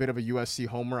a bit of a USC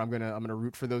homer. I'm gonna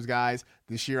root for those guys.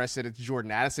 This year, I said it's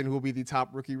Jordan Addison who will be the top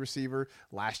rookie receiver.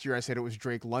 Last year, I said it was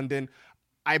Drake London.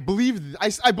 I believe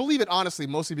it honestly,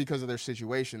 mostly because of their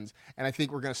situations, and I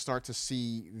think we're going to start to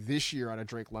see this year out of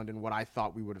Drake London what I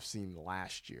thought we would have seen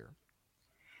last year.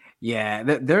 Yeah,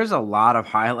 there's a lot of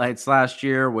highlights last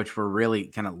year, which were really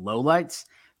kind of lowlights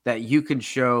that you can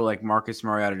show, like Marcus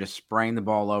Mariota just spraying the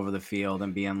ball over the field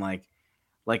and being like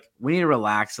we need to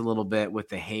relax a little bit with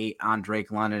the hate on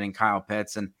Drake London and Kyle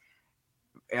Pitts. And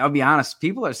I'll be honest,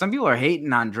 some people are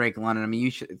hating on Drake London. I mean,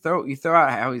 you throw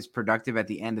out how he's productive at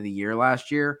the end of the year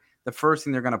last year. The first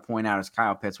thing they're going to point out is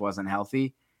Kyle Pitts wasn't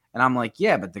healthy. And I'm like,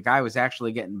 yeah, but the guy was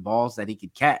actually getting balls that he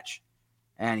could catch,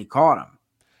 and he caught them.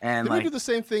 And did we do the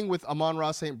same thing with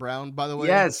Amon-Ra St. Brown, by the way?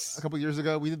 Yes. A couple of years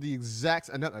ago, we did the exact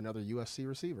another USC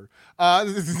receiver.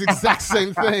 This is the exact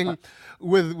same thing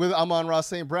with Amon-Ra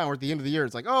St. Brown. Where at the end of the year,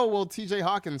 it's like, oh well, T.J.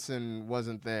 Hawkinson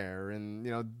wasn't there, and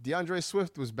DeAndre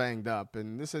Swift was banged up,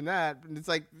 and this and that. And it's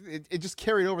like it just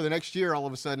carried over the next year. All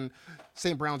of a sudden,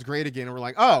 St. Brown's great again, and we're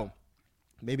like, oh,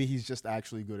 maybe he's just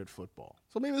actually good at football.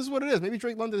 So maybe this is what it is. Maybe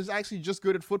Drake London is actually just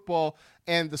good at football,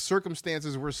 and the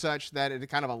circumstances were such that it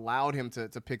kind of allowed him to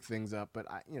pick things up. But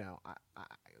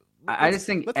I just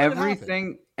think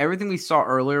everything we saw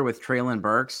earlier with Treylon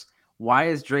Burks, why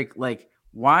is Drake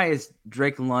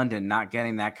London not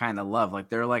getting that kind of love? Like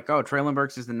they're like, oh, Treylon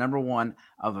Burks is the number one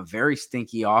of a very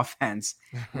stinky offense.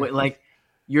 Like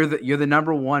you're the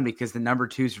number one because the number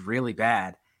two is really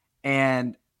bad,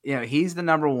 and he's the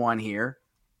number one here.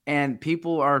 And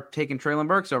people are taking Treylon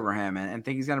Burks over him and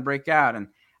think he's going to break out. And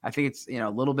I think it's, a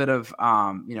little bit of,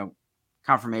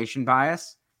 confirmation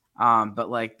bias. But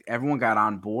like everyone got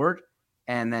on board,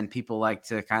 and then people like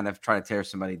to kind of try to tear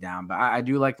somebody down. But I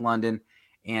do like London,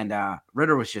 and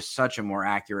Ridder was just such a more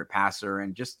accurate passer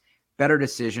and just better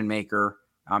decision maker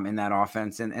in that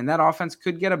offense. And that offense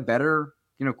could get a better,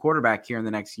 quarterback here in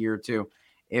the next year or two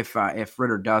if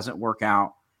Ridder doesn't work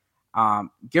out.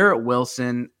 Garrett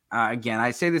Wilson, again,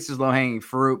 I say this is low-hanging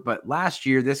fruit, but last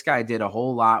year this guy did a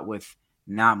whole lot with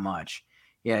not much.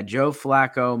 Yeah, Joe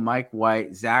Flacco, Mike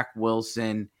White, Zach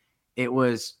Wilson.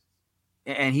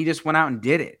 And he just went out and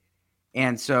did it.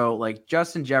 And so, like,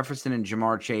 Justin Jefferson and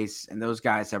Jamar Chase and those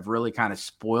guys have really kind of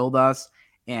spoiled us,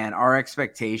 and our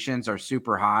expectations are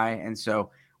super high. And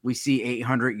so we see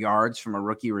 800 yards from a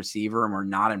rookie receiver, and we're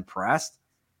not impressed.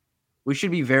 We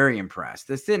should be very impressed.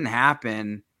 This didn't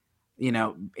happen,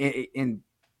 in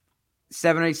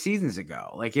 7 or 8 seasons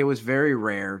ago. Like, it was very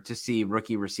rare to see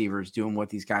rookie receivers doing what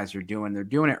these guys are doing. They're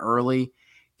doing it early.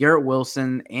 Garrett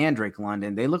Wilson and Drake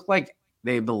London, they look like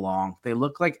they belong. They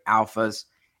look like alphas,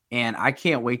 and I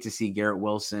can't wait to see Garrett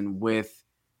Wilson with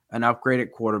an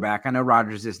upgraded quarterback. I know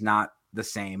Rodgers is not the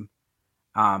same,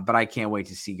 but I can't wait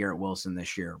to see Garrett Wilson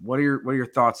this year. What are your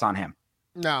thoughts on him?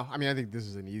 No, I mean, I think this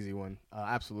is an easy one.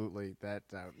 Absolutely. That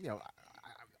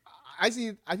I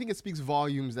think it speaks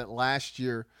volumes that last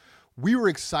year we were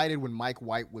excited when Mike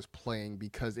White was playing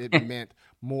because it meant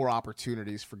more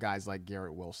opportunities for guys like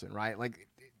Garrett Wilson, right? Like,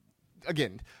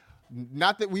 again,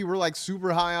 not that we were like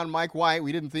super high on Mike White.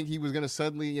 We didn't think he was going to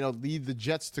suddenly, lead the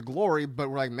Jets to glory, but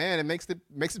we're like, man, it makes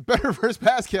it better for his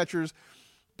pass catchers.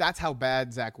 That's how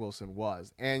bad Zach Wilson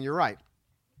was. And you're right.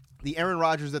 The Aaron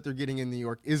Rodgers that they're getting in New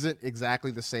York isn't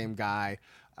exactly the same guy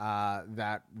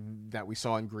that we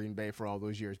saw in Green Bay for all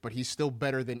those years, but he's still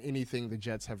better than anything the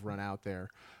Jets have run out there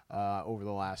over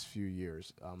the last few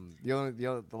years.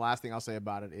 The last thing I'll say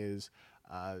about it is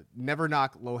never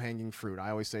knock low-hanging fruit. I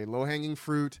always say low-hanging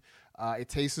fruit, it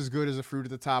tastes as good as a fruit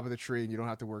at the top of the tree, and you don't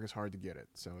have to work as hard to get it.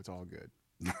 So it's all good.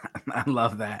 I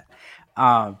love that.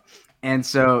 And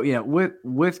so,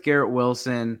 with Garrett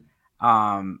Wilson,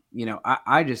 I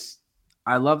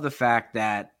love the fact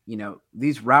that,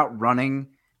 these route running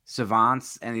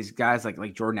savants and these guys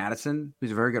like Jordan Addison,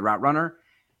 who's a very good route runner,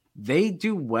 they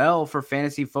do well for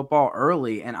fantasy football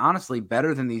early and honestly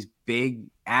better than these big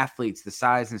athletes, the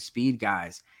size and speed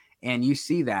guys. And you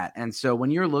see that. And so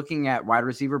when you're looking at wide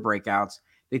receiver breakouts,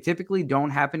 they typically don't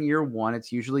happen year one.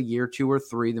 It's usually year 2 or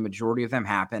 3. The majority of them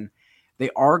happen. They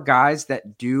are guys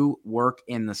that do work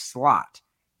in the slot.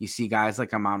 You see guys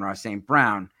like Amon-Ra St.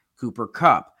 Brown, Cooper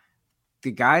Kupp,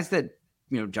 the guys that,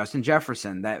 Justin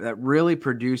Jefferson, that really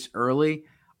produce early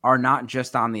are not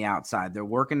just on the outside. They're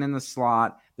working in the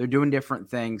slot. They're doing different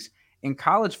things. In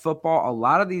college football, a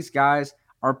lot of these guys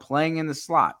are playing in the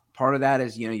slot. Part of that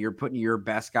is, you're putting your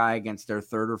best guy against their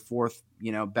third or fourth,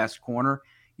 best corner.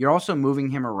 You're also moving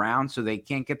him around so they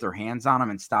can't get their hands on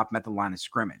him and stop him at the line of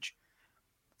scrimmage.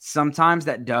 Sometimes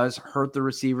that does hurt the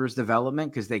receiver's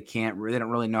development because they don't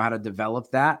really know how to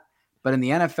develop that. But in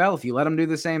the NFL, if you let them do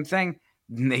the same thing,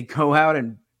 then they go out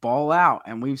and ball out.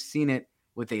 And we've seen it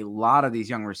with a lot of these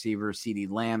young receivers. CeeDee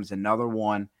Lamb's another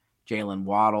one, Jalen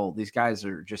Waddle. These guys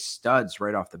are just studs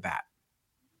right off the bat.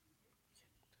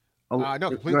 No,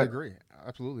 completely agree.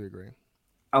 Absolutely agree.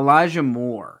 Elijah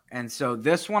Moore. And so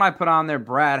this one I put on there,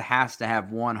 Brad has to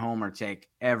have one homer take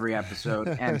every episode.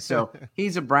 And so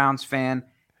he's a Browns fan.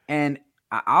 And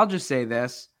I'll just say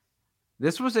this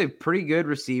was a pretty good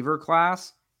receiver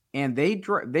class. And they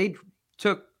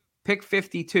took pick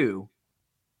 52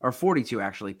 or 42,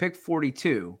 actually, pick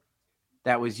 42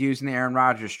 that was used in the Aaron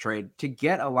Rodgers trade to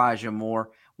get Elijah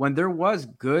Moore when there was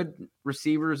good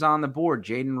receivers on the board.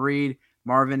 Jaden Reed,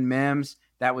 Marvin Mims,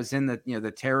 that was in the,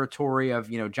 the territory of,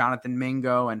 Jonathan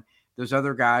Mingo and those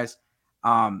other guys.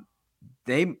 For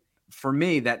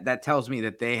me, that tells me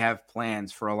that they have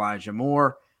plans for Elijah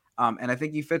Moore. And I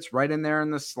think he fits right in there in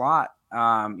the slot. As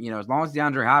long as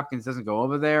DeAndre Hopkins doesn't go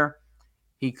over there,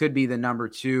 he could be the number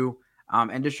 2.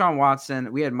 And Deshaun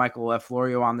Watson, we had Michael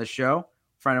LaFlorio on the show,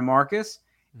 friend of Marcus,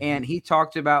 and he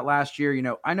talked about last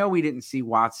year, I know we didn't see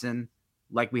Watson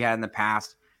like we had in the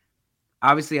past.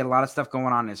 Obviously, he had a lot of stuff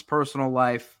going on in his personal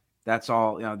life. That's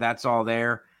all, that's all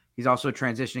there. He's also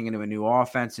transitioning into a new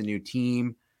offense, a new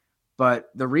team. But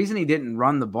the reason he didn't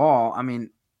run the ball,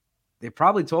 they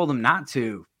probably told him not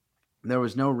to. There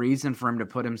was no reason for him to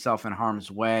put himself in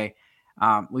harm's way.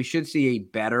 We should see a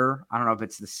better, I don't know if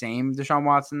it's the same Deshaun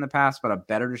Watson in the past, but a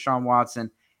better Deshaun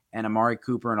Watson, and Amari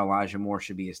Cooper and Elijah Moore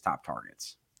should be his top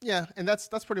targets. Yeah, and that's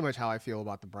pretty much how I feel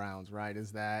about the Browns, right?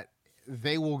 Is that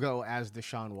they will go as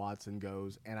Deshaun Watson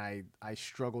goes, and I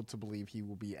struggled to believe he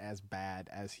will be as bad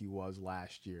as he was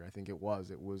last year. I think it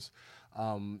was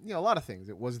a lot of things.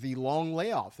 It was the long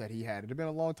layoff that he had. It had been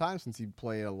a long time since he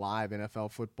played a live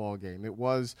NFL football game. It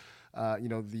was,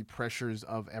 the pressures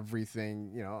of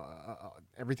everything,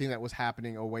 everything that was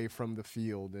happening away from the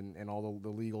field and all the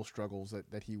legal struggles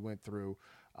that he went through.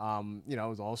 It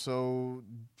was also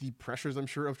the pressures, I'm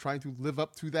sure, of trying to live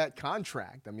up to that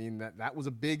contract. That was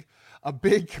a big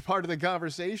part of the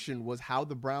conversation was how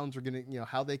the Browns are going to,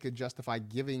 how they could justify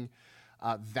giving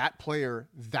that player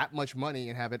that much money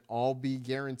and have it all be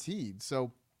guaranteed.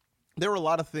 So there were a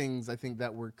lot of things I think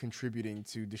that were contributing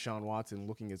to Deshaun Watson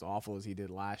looking as awful as he did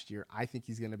last year. I think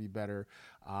he's going to be better.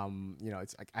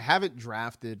 It's like I haven't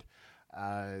drafted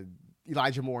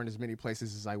Elijah Moore in as many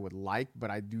places as I would like,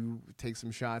 but I do take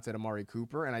some shots at Amari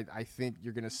Cooper, and I think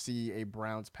you're going to see a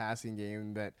Browns passing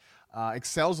game that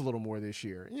excels a little more this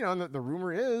year. And the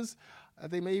rumor is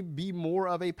they may be more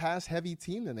of a pass-heavy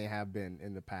team than they have been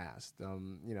in the past.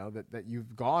 That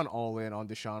you've gone all in on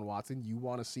Deshaun Watson. You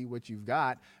want to see what you've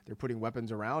got. They're putting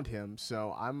weapons around him,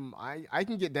 so I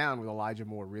can get down with Elijah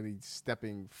Moore really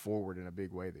stepping forward in a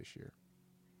big way this year.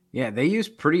 Yeah, they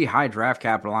used pretty high draft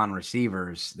capital on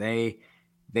receivers. They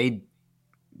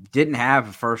didn't have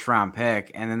a first round pick,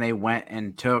 and then they went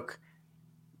and took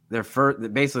their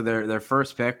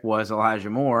first pick was Elijah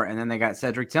Moore, and then they got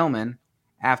Cedric Tillman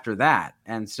after that.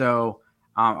 And so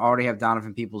already have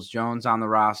Donovan Peoples-Jones on the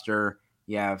roster.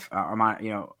 You have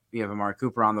you have Amari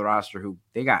Cooper on the roster, who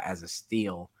they got as a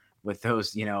steal with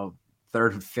those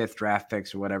third and fifth draft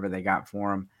picks or whatever they got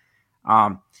for him.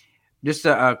 Just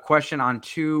a question on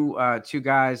two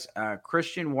guys,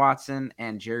 Christian Watson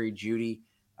and Jerry Jeudy.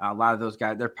 A lot of those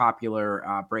guys, they're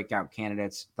popular breakout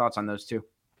candidates. Thoughts on those two?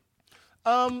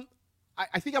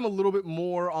 I think I'm a little bit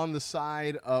more on the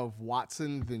side of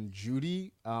Watson than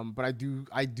Jeudy. But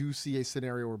I do see a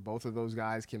scenario where both of those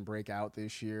guys can break out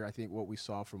this year. I think what we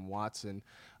saw from Watson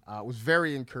was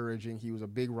very encouraging. He was a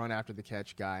big run after the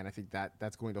catch guy, and I think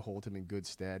that's going to hold him in good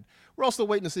stead. We're also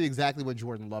waiting to see exactly what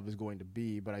Jordan Love is going to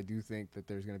be, but I do think that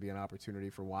there's going to be an opportunity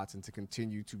for Watson to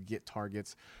continue to get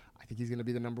targets. I think he's going to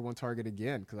be the number one target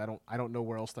again because I don't know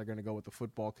where else they're going to go with the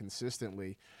football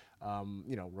consistently.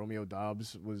 Romeo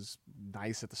Doubs was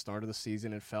nice at the start of the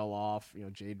season and fell off.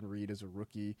 Jaden Reed is a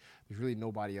rookie. There's really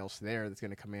nobody else there that's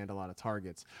going to command a lot of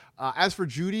targets. As for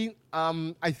Jeudy,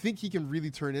 I think he can really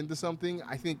turn into something.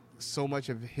 I think so much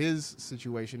of his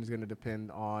situation is going to depend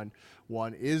on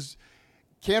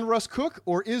can Russ cook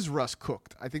or is Russ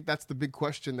cooked? I think that's the big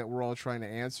question that we're all trying to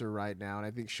answer right now. And I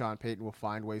think Sean Payton will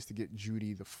find ways to get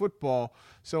Jeudy the football.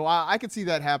 So I could see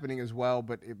that happening as well.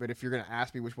 But if you're going to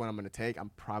ask me which one I'm going to take,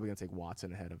 I'm probably going to take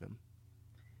Watson ahead of him.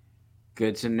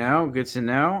 Good to know. Good to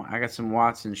know. I got some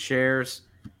Watson shares.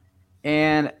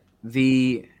 And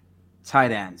the tight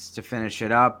ends to finish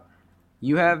it up.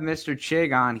 You have Mr.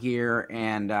 Chig on here,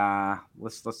 and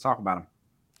let's talk about him.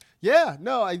 Yeah,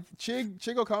 no, Chig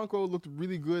Okonkwo looked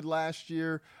really good last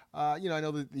year. I know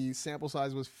that the sample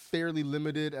size was fairly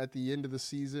limited at the end of the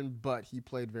season, but he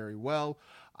played very well.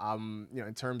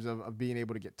 In terms of being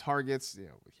able to get targets,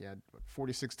 he had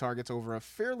 46 targets over a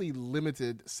fairly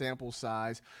limited sample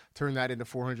size, turned that into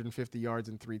 450 yards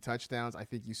and 3 touchdowns. I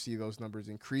think you see those numbers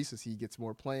increase as he gets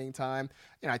more playing time.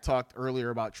 And I talked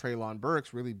earlier about Treylon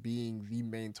Burks really being the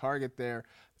main target there.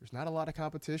 There's not a lot of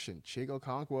competition. Chig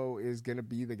Okonkwo is going to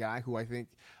be the guy who I think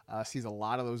sees a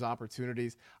lot of those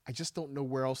opportunities. I just don't know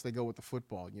where else they go with the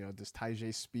football. Does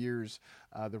Tyjae Spears,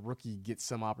 the rookie, get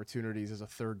some opportunities as a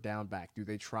third down back? Do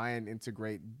they try and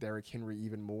integrate Derrick Henry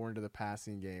even more into the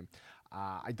passing game?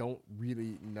 I don't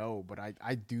really know, but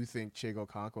I do think Chig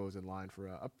Okonkwo is in line for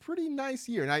a pretty nice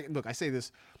year. And I say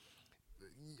this,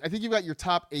 I think you've got your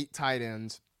top 8 tight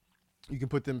ends. You can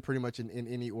put them pretty much in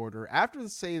any order. After,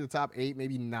 say, the top 8,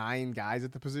 maybe 9 guys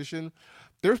at the position,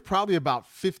 there's probably about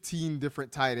 15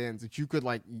 different tight ends that you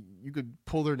could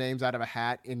pull their names out of a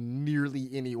hat in nearly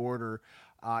any order,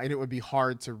 and it would be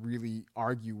hard to really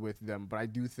argue with them. But I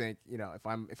do think,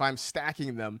 if I'm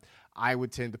stacking them, I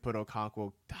would tend to put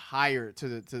Okonkwo higher to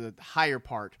the higher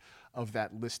part of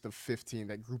that list of 15,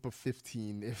 that group of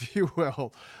 15, if you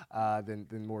will,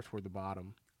 than more toward the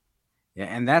bottom. Yeah,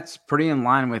 and that's pretty in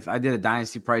line with, I did a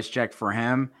dynasty price check for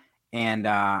him, and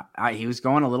he was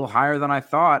going a little higher than I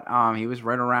thought. He was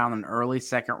right around an early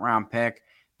second-round pick.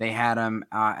 They had him,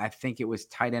 I think it was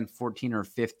tight end 14 or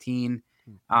 15.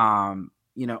 A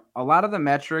lot of the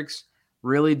metrics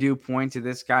really do point to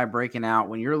this guy breaking out.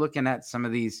 When you're looking at some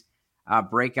of these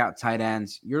breakout tight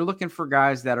ends, you're looking for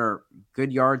guys that are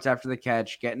good yards after the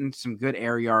catch, getting some good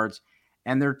air yards,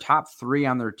 and they're top 3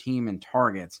 on their team in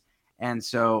targets. And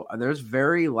so it's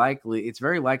very likely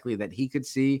that he could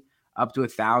see up to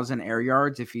 1,000 air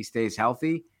yards if he stays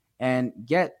healthy and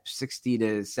get 60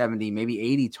 to 70, maybe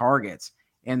 80 targets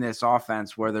in this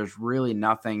offense where there's really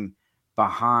nothing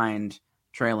behind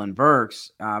Treylon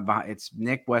Burks. It's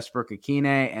Nick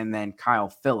Westbrook-Akine and then Kyle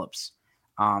Phillips,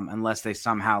 unless they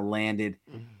somehow landed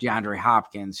DeAndre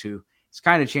Hopkins, who has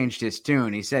kind of changed his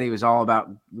tune. He said he was all about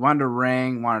wanted a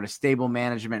ring, wanted a stable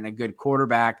management and a good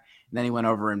quarterback. And then he went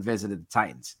over and visited the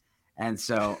Titans. And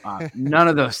so none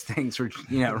of those things were,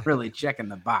 really checking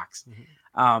the box.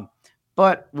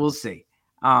 But we'll see.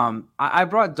 I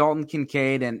brought Dalton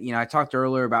Kincaid, and, I talked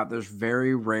earlier about there's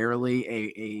very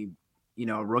rarely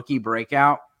a rookie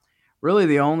breakout. Really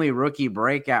the only rookie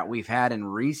breakout we've had in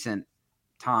recent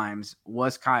times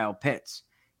was Kyle Pitts.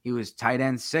 He was tight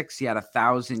end 6. He had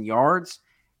 1,000 yards,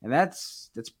 and that's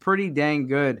pretty dang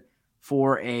good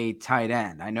for a tight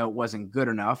end. I know it wasn't good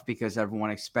enough because everyone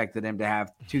expected him to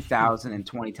have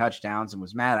 2,020 touchdowns and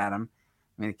was mad at him.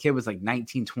 I mean, the kid was like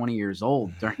 19, 20 years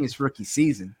old during his rookie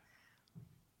season.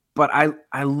 But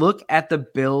I look at the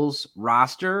Bills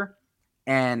roster,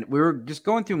 and we were just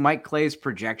going through Mike Clay's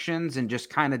projections and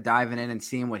just kind of diving in and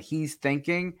seeing what he's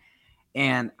thinking.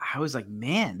 And I was like,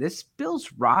 man, this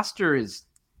Bills roster is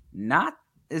not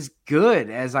as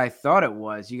good as I thought it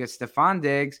was. You got Stephon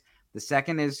Diggs. The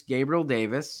second is Gabriel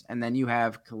Davis, and then you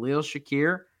have Khalil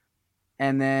Shakir,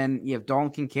 and then you have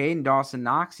Dalton Kincaid and Dawson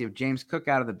Knox. You have James Cook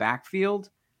out of the backfield.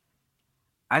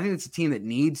 I think it's a team that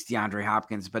needs DeAndre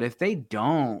Hopkins, but if they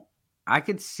don't, I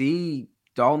could see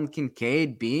Dalton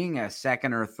Kincaid being a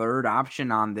second or third option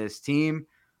on this team.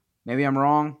 Maybe I'm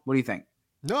wrong. What do you think?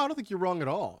 No, I don't think you're wrong at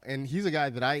all. And he's a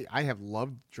guy that I have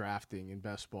loved drafting in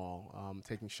best ball,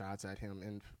 taking shots at him.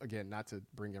 And again, not to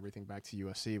bring everything back to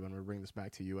USC, but I'm going to bring this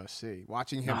back to USC.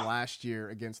 Watching him last year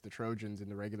against the Trojans in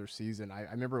the regular season, I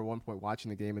remember at one point watching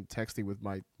the game and texting with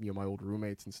my old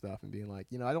roommates and stuff and being like,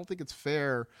 I don't think it's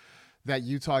fair that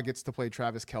Utah gets to play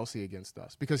Travis Kelce against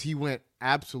us, because he went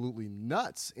absolutely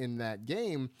nuts in that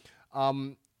game.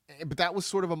 But that was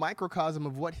sort of a microcosm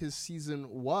of what his season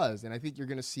was. And I think you're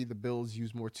going to see the Bills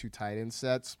use more 2 tight end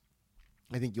sets.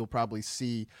 I think you'll probably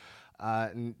see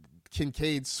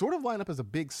Kincaid sort of line up as a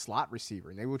big slot receiver,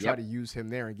 and they will try to use him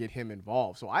there and get him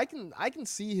involved. So I can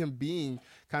see him being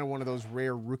kind of one of those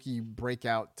rare rookie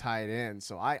breakout tight ends.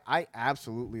 So I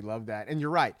absolutely love that. And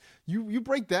you're right. You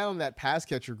break down that pass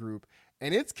catcher group,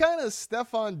 and it's kind of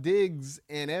Stephon Diggs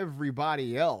and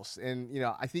everybody else. And,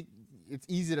 I think it's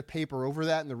easy to paper over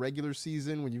that in the regular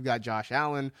season when you've got Josh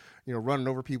Allen, running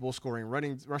over people, scoring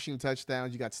rushing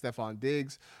touchdowns. You got Stephon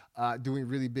Diggs doing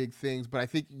really big things. But I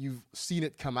think you've seen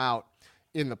it come out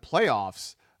in the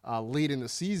playoffs late in the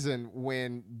season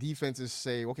when defenses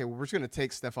say, okay, well, we're just going to take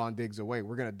Stephon Diggs away.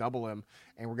 We're going to double him,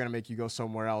 and we're going to make you go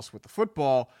somewhere else with the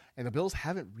football. And the Bills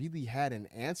haven't really had an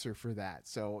answer for that.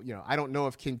 So, I don't know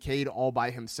if Kincaid all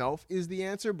by himself is the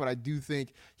answer, but I do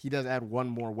think he does add one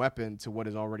more weapon to what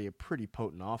is already a pretty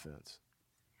potent offense.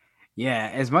 Yeah,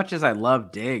 as much as I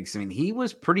love Diggs, I mean, he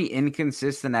was pretty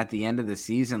inconsistent at the end of the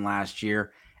season last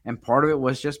year. And part of it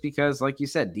was just because, like you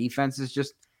said, defenses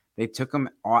they took him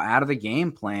out of the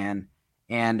game plan.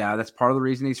 And that's part of the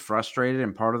reason he's frustrated,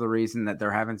 and part of the reason that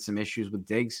they're having some issues with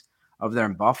Diggs over there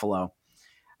in Buffalo.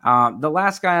 The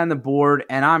last guy on the board,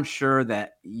 and I'm sure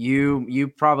that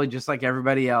you probably, just like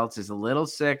everybody else, is a little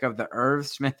sick of the Irv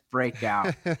Smith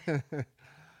breakout.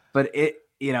 But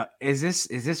is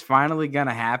this finally going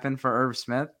to happen for Irv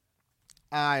Smith?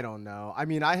 I don't know. I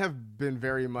mean, I have been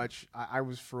very much, I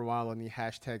was for a while on the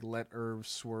hashtag let Irv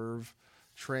swerve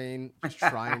train, just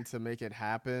trying to make it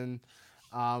happen.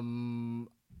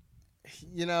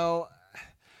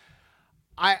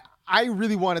 I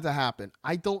really want it to happen.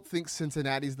 I don't think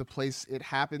Cincinnati's the place it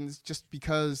happens, just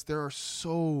because there are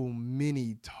so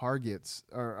many targets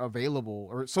are available,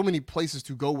 or so many places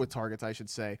to go with targets, I should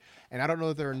say. And I don't know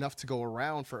that there are enough to go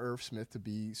around for Irv Smith to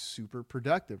be super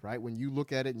productive, right? When you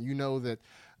look at it and you know that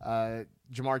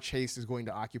Jamar Chase is going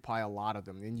to occupy a lot of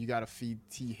them, then you got to feed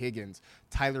T. Higgins,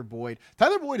 Tyler Boyd.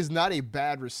 Tyler Boyd is not a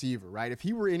bad receiver, right? If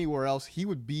he were anywhere else, he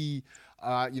would be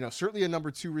certainly a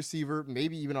number 2 receiver,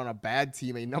 maybe even on a bad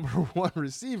team, a number 1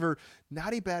 receiver,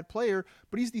 not a bad player,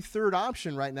 but he's the 3rd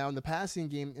option right now in the passing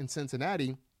game in Cincinnati.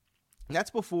 And that's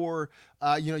before,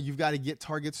 you've got to get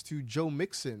targets to Joe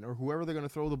Mixon or whoever they're going to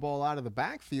throw the ball out of the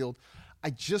backfield. I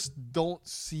just don't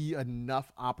see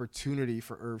enough opportunity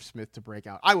for Irv Smith to break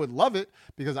out. I would love it,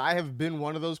 because I have been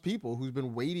one of those people who's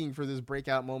been waiting for this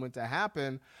breakout moment to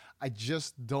happen. I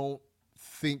just don't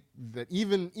think that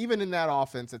even in that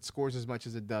offense that scores as much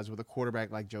as it does with a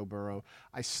quarterback like Joe Burrow,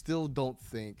 I still don't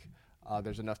think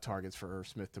there's enough targets for Irv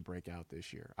Smith to break out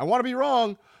this year. I want to be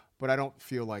wrong, but I don't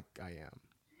feel like I am.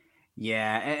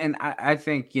 Yeah, and I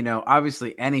think,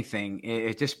 obviously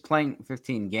anything, just playing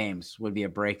 15 games would be a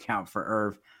breakout for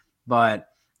Irv. But,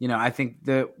 I think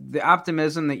the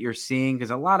optimism that you're seeing,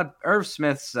 because a lot of Irv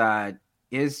Smith's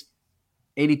is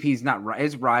ADP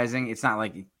is rising. It's not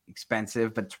like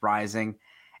expensive, but it's rising.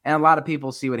 And a lot of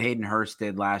people see what Hayden Hurst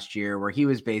did last year, where he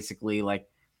was basically like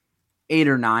 8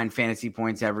 or 9 fantasy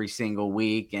points every single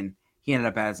week. And he ended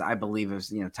up as, I believe it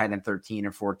was, tight end 13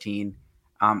 or 14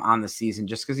 on the season,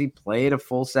 just because he played a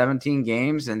full 17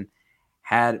 games and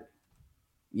had,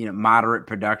 moderate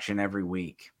production every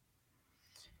week.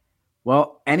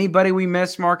 Well, anybody we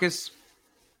missed, Marcus?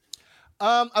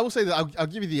 I will say that I'll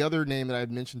give you the other name that I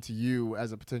had mentioned to you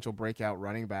as a potential breakout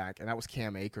running back, and that was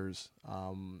Cam Akers.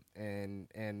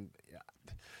 And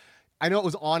I know it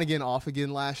was on again, off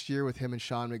again last year with him and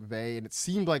Sean McVay, and it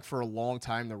seemed like for a long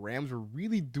time the Rams were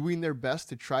really doing their best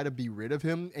to try to be rid of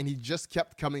him, and he just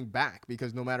kept coming back,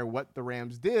 because no matter what the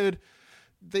Rams did,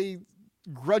 they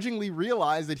grudgingly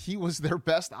realized that he was their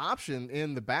best option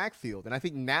in the backfield. And I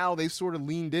think now they've sort of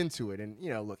leaned into it. And,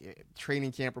 look,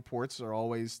 training camp reports are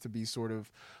always to be sort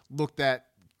of looked at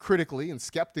critically and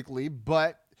skeptically,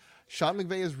 but Sean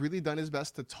McVay has really done his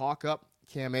best to talk up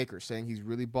Cam Akers, saying he's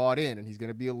really bought in and he's going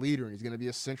to be a leader and he's going to be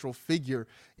a central figure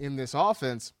in this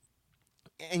offense.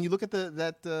 And you look at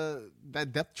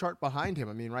that depth chart behind him.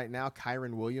 I mean, right now,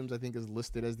 Kyron Williams, I think, is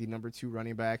listed as the number 2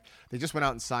 running back. They just went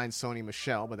out and signed Sony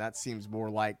Michel, but that seems more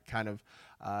like kind of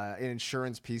an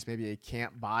insurance piece, maybe a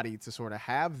camp body to sort of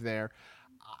have there.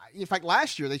 In fact,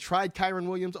 last year, they tried Kyron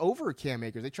Williams over Cam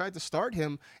Akers. They tried to start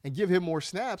him and give him more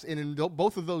snaps, and in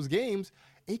both of those games,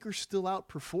 Akers still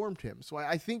outperformed him. So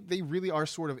I think they really are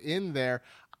sort of in there.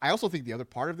 I also think the other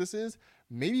part of this is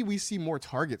maybe we see more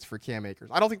targets for Cam Akers.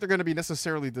 I don't think they're going to be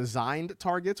necessarily designed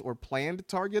targets or planned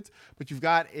targets, but you've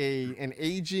got an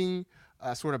aging,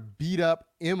 sort of beat up,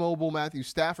 immobile Matthew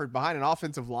Stafford behind an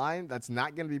offensive line that's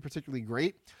not going to be particularly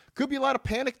great. Could be a lot of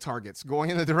panic targets going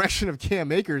in the direction of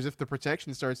Cam Akers if the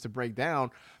protection starts to break down.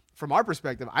 From our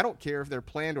perspective, I don't care if they're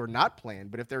planned or not planned,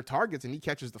 but if they're targets and he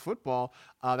catches the football,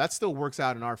 that still works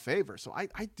out in our favor. So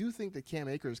I do think that Cam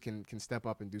Akers can step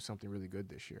up and do something really good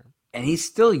this year. And he's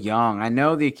still young. I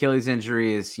know the Achilles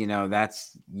injury is,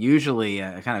 that's usually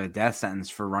a kind of a death sentence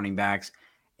for running backs.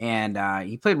 And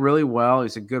he played really well.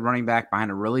 He's a good running back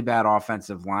behind a really bad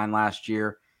offensive line last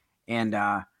year. And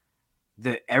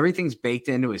everything's baked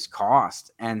into his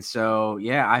cost. And so,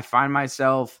 yeah, I find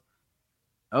myself,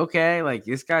 okay, like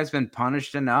this guy's been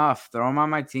punished enough. Throw him on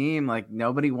my team. Like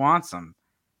nobody wants him.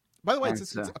 By the way,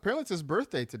 apparently it's his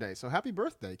birthday today. So happy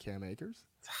birthday, Cam Akers.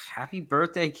 Happy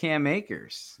birthday, Cam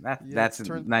Akers. That's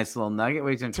a nice little nugget.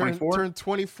 Wait, he's 24? Turned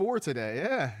 24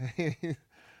 today, yeah.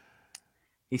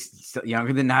 He's still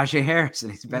younger than Najee Harris,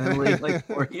 and he's been in the league like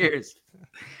 4 years.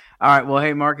 All right. Well,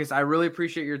 hey, Marcus, I really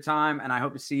appreciate your time, and I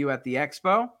hope to see you at the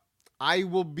Expo. I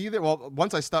will be there. Well,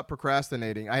 once I stop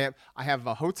procrastinating, I have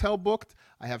a hotel booked.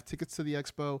 I have tickets to the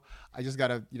Expo. I just got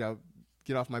to,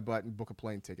 get off my butt and book a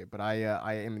plane ticket. But I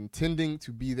am intending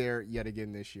to be there yet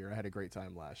again this year. I had a great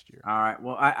time last year. All right.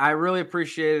 Well, I really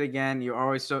appreciate it again. You're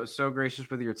always so gracious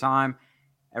with your time.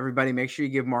 Everybody, make sure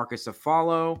you give Marcus a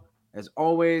follow. As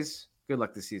always, good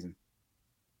luck this season.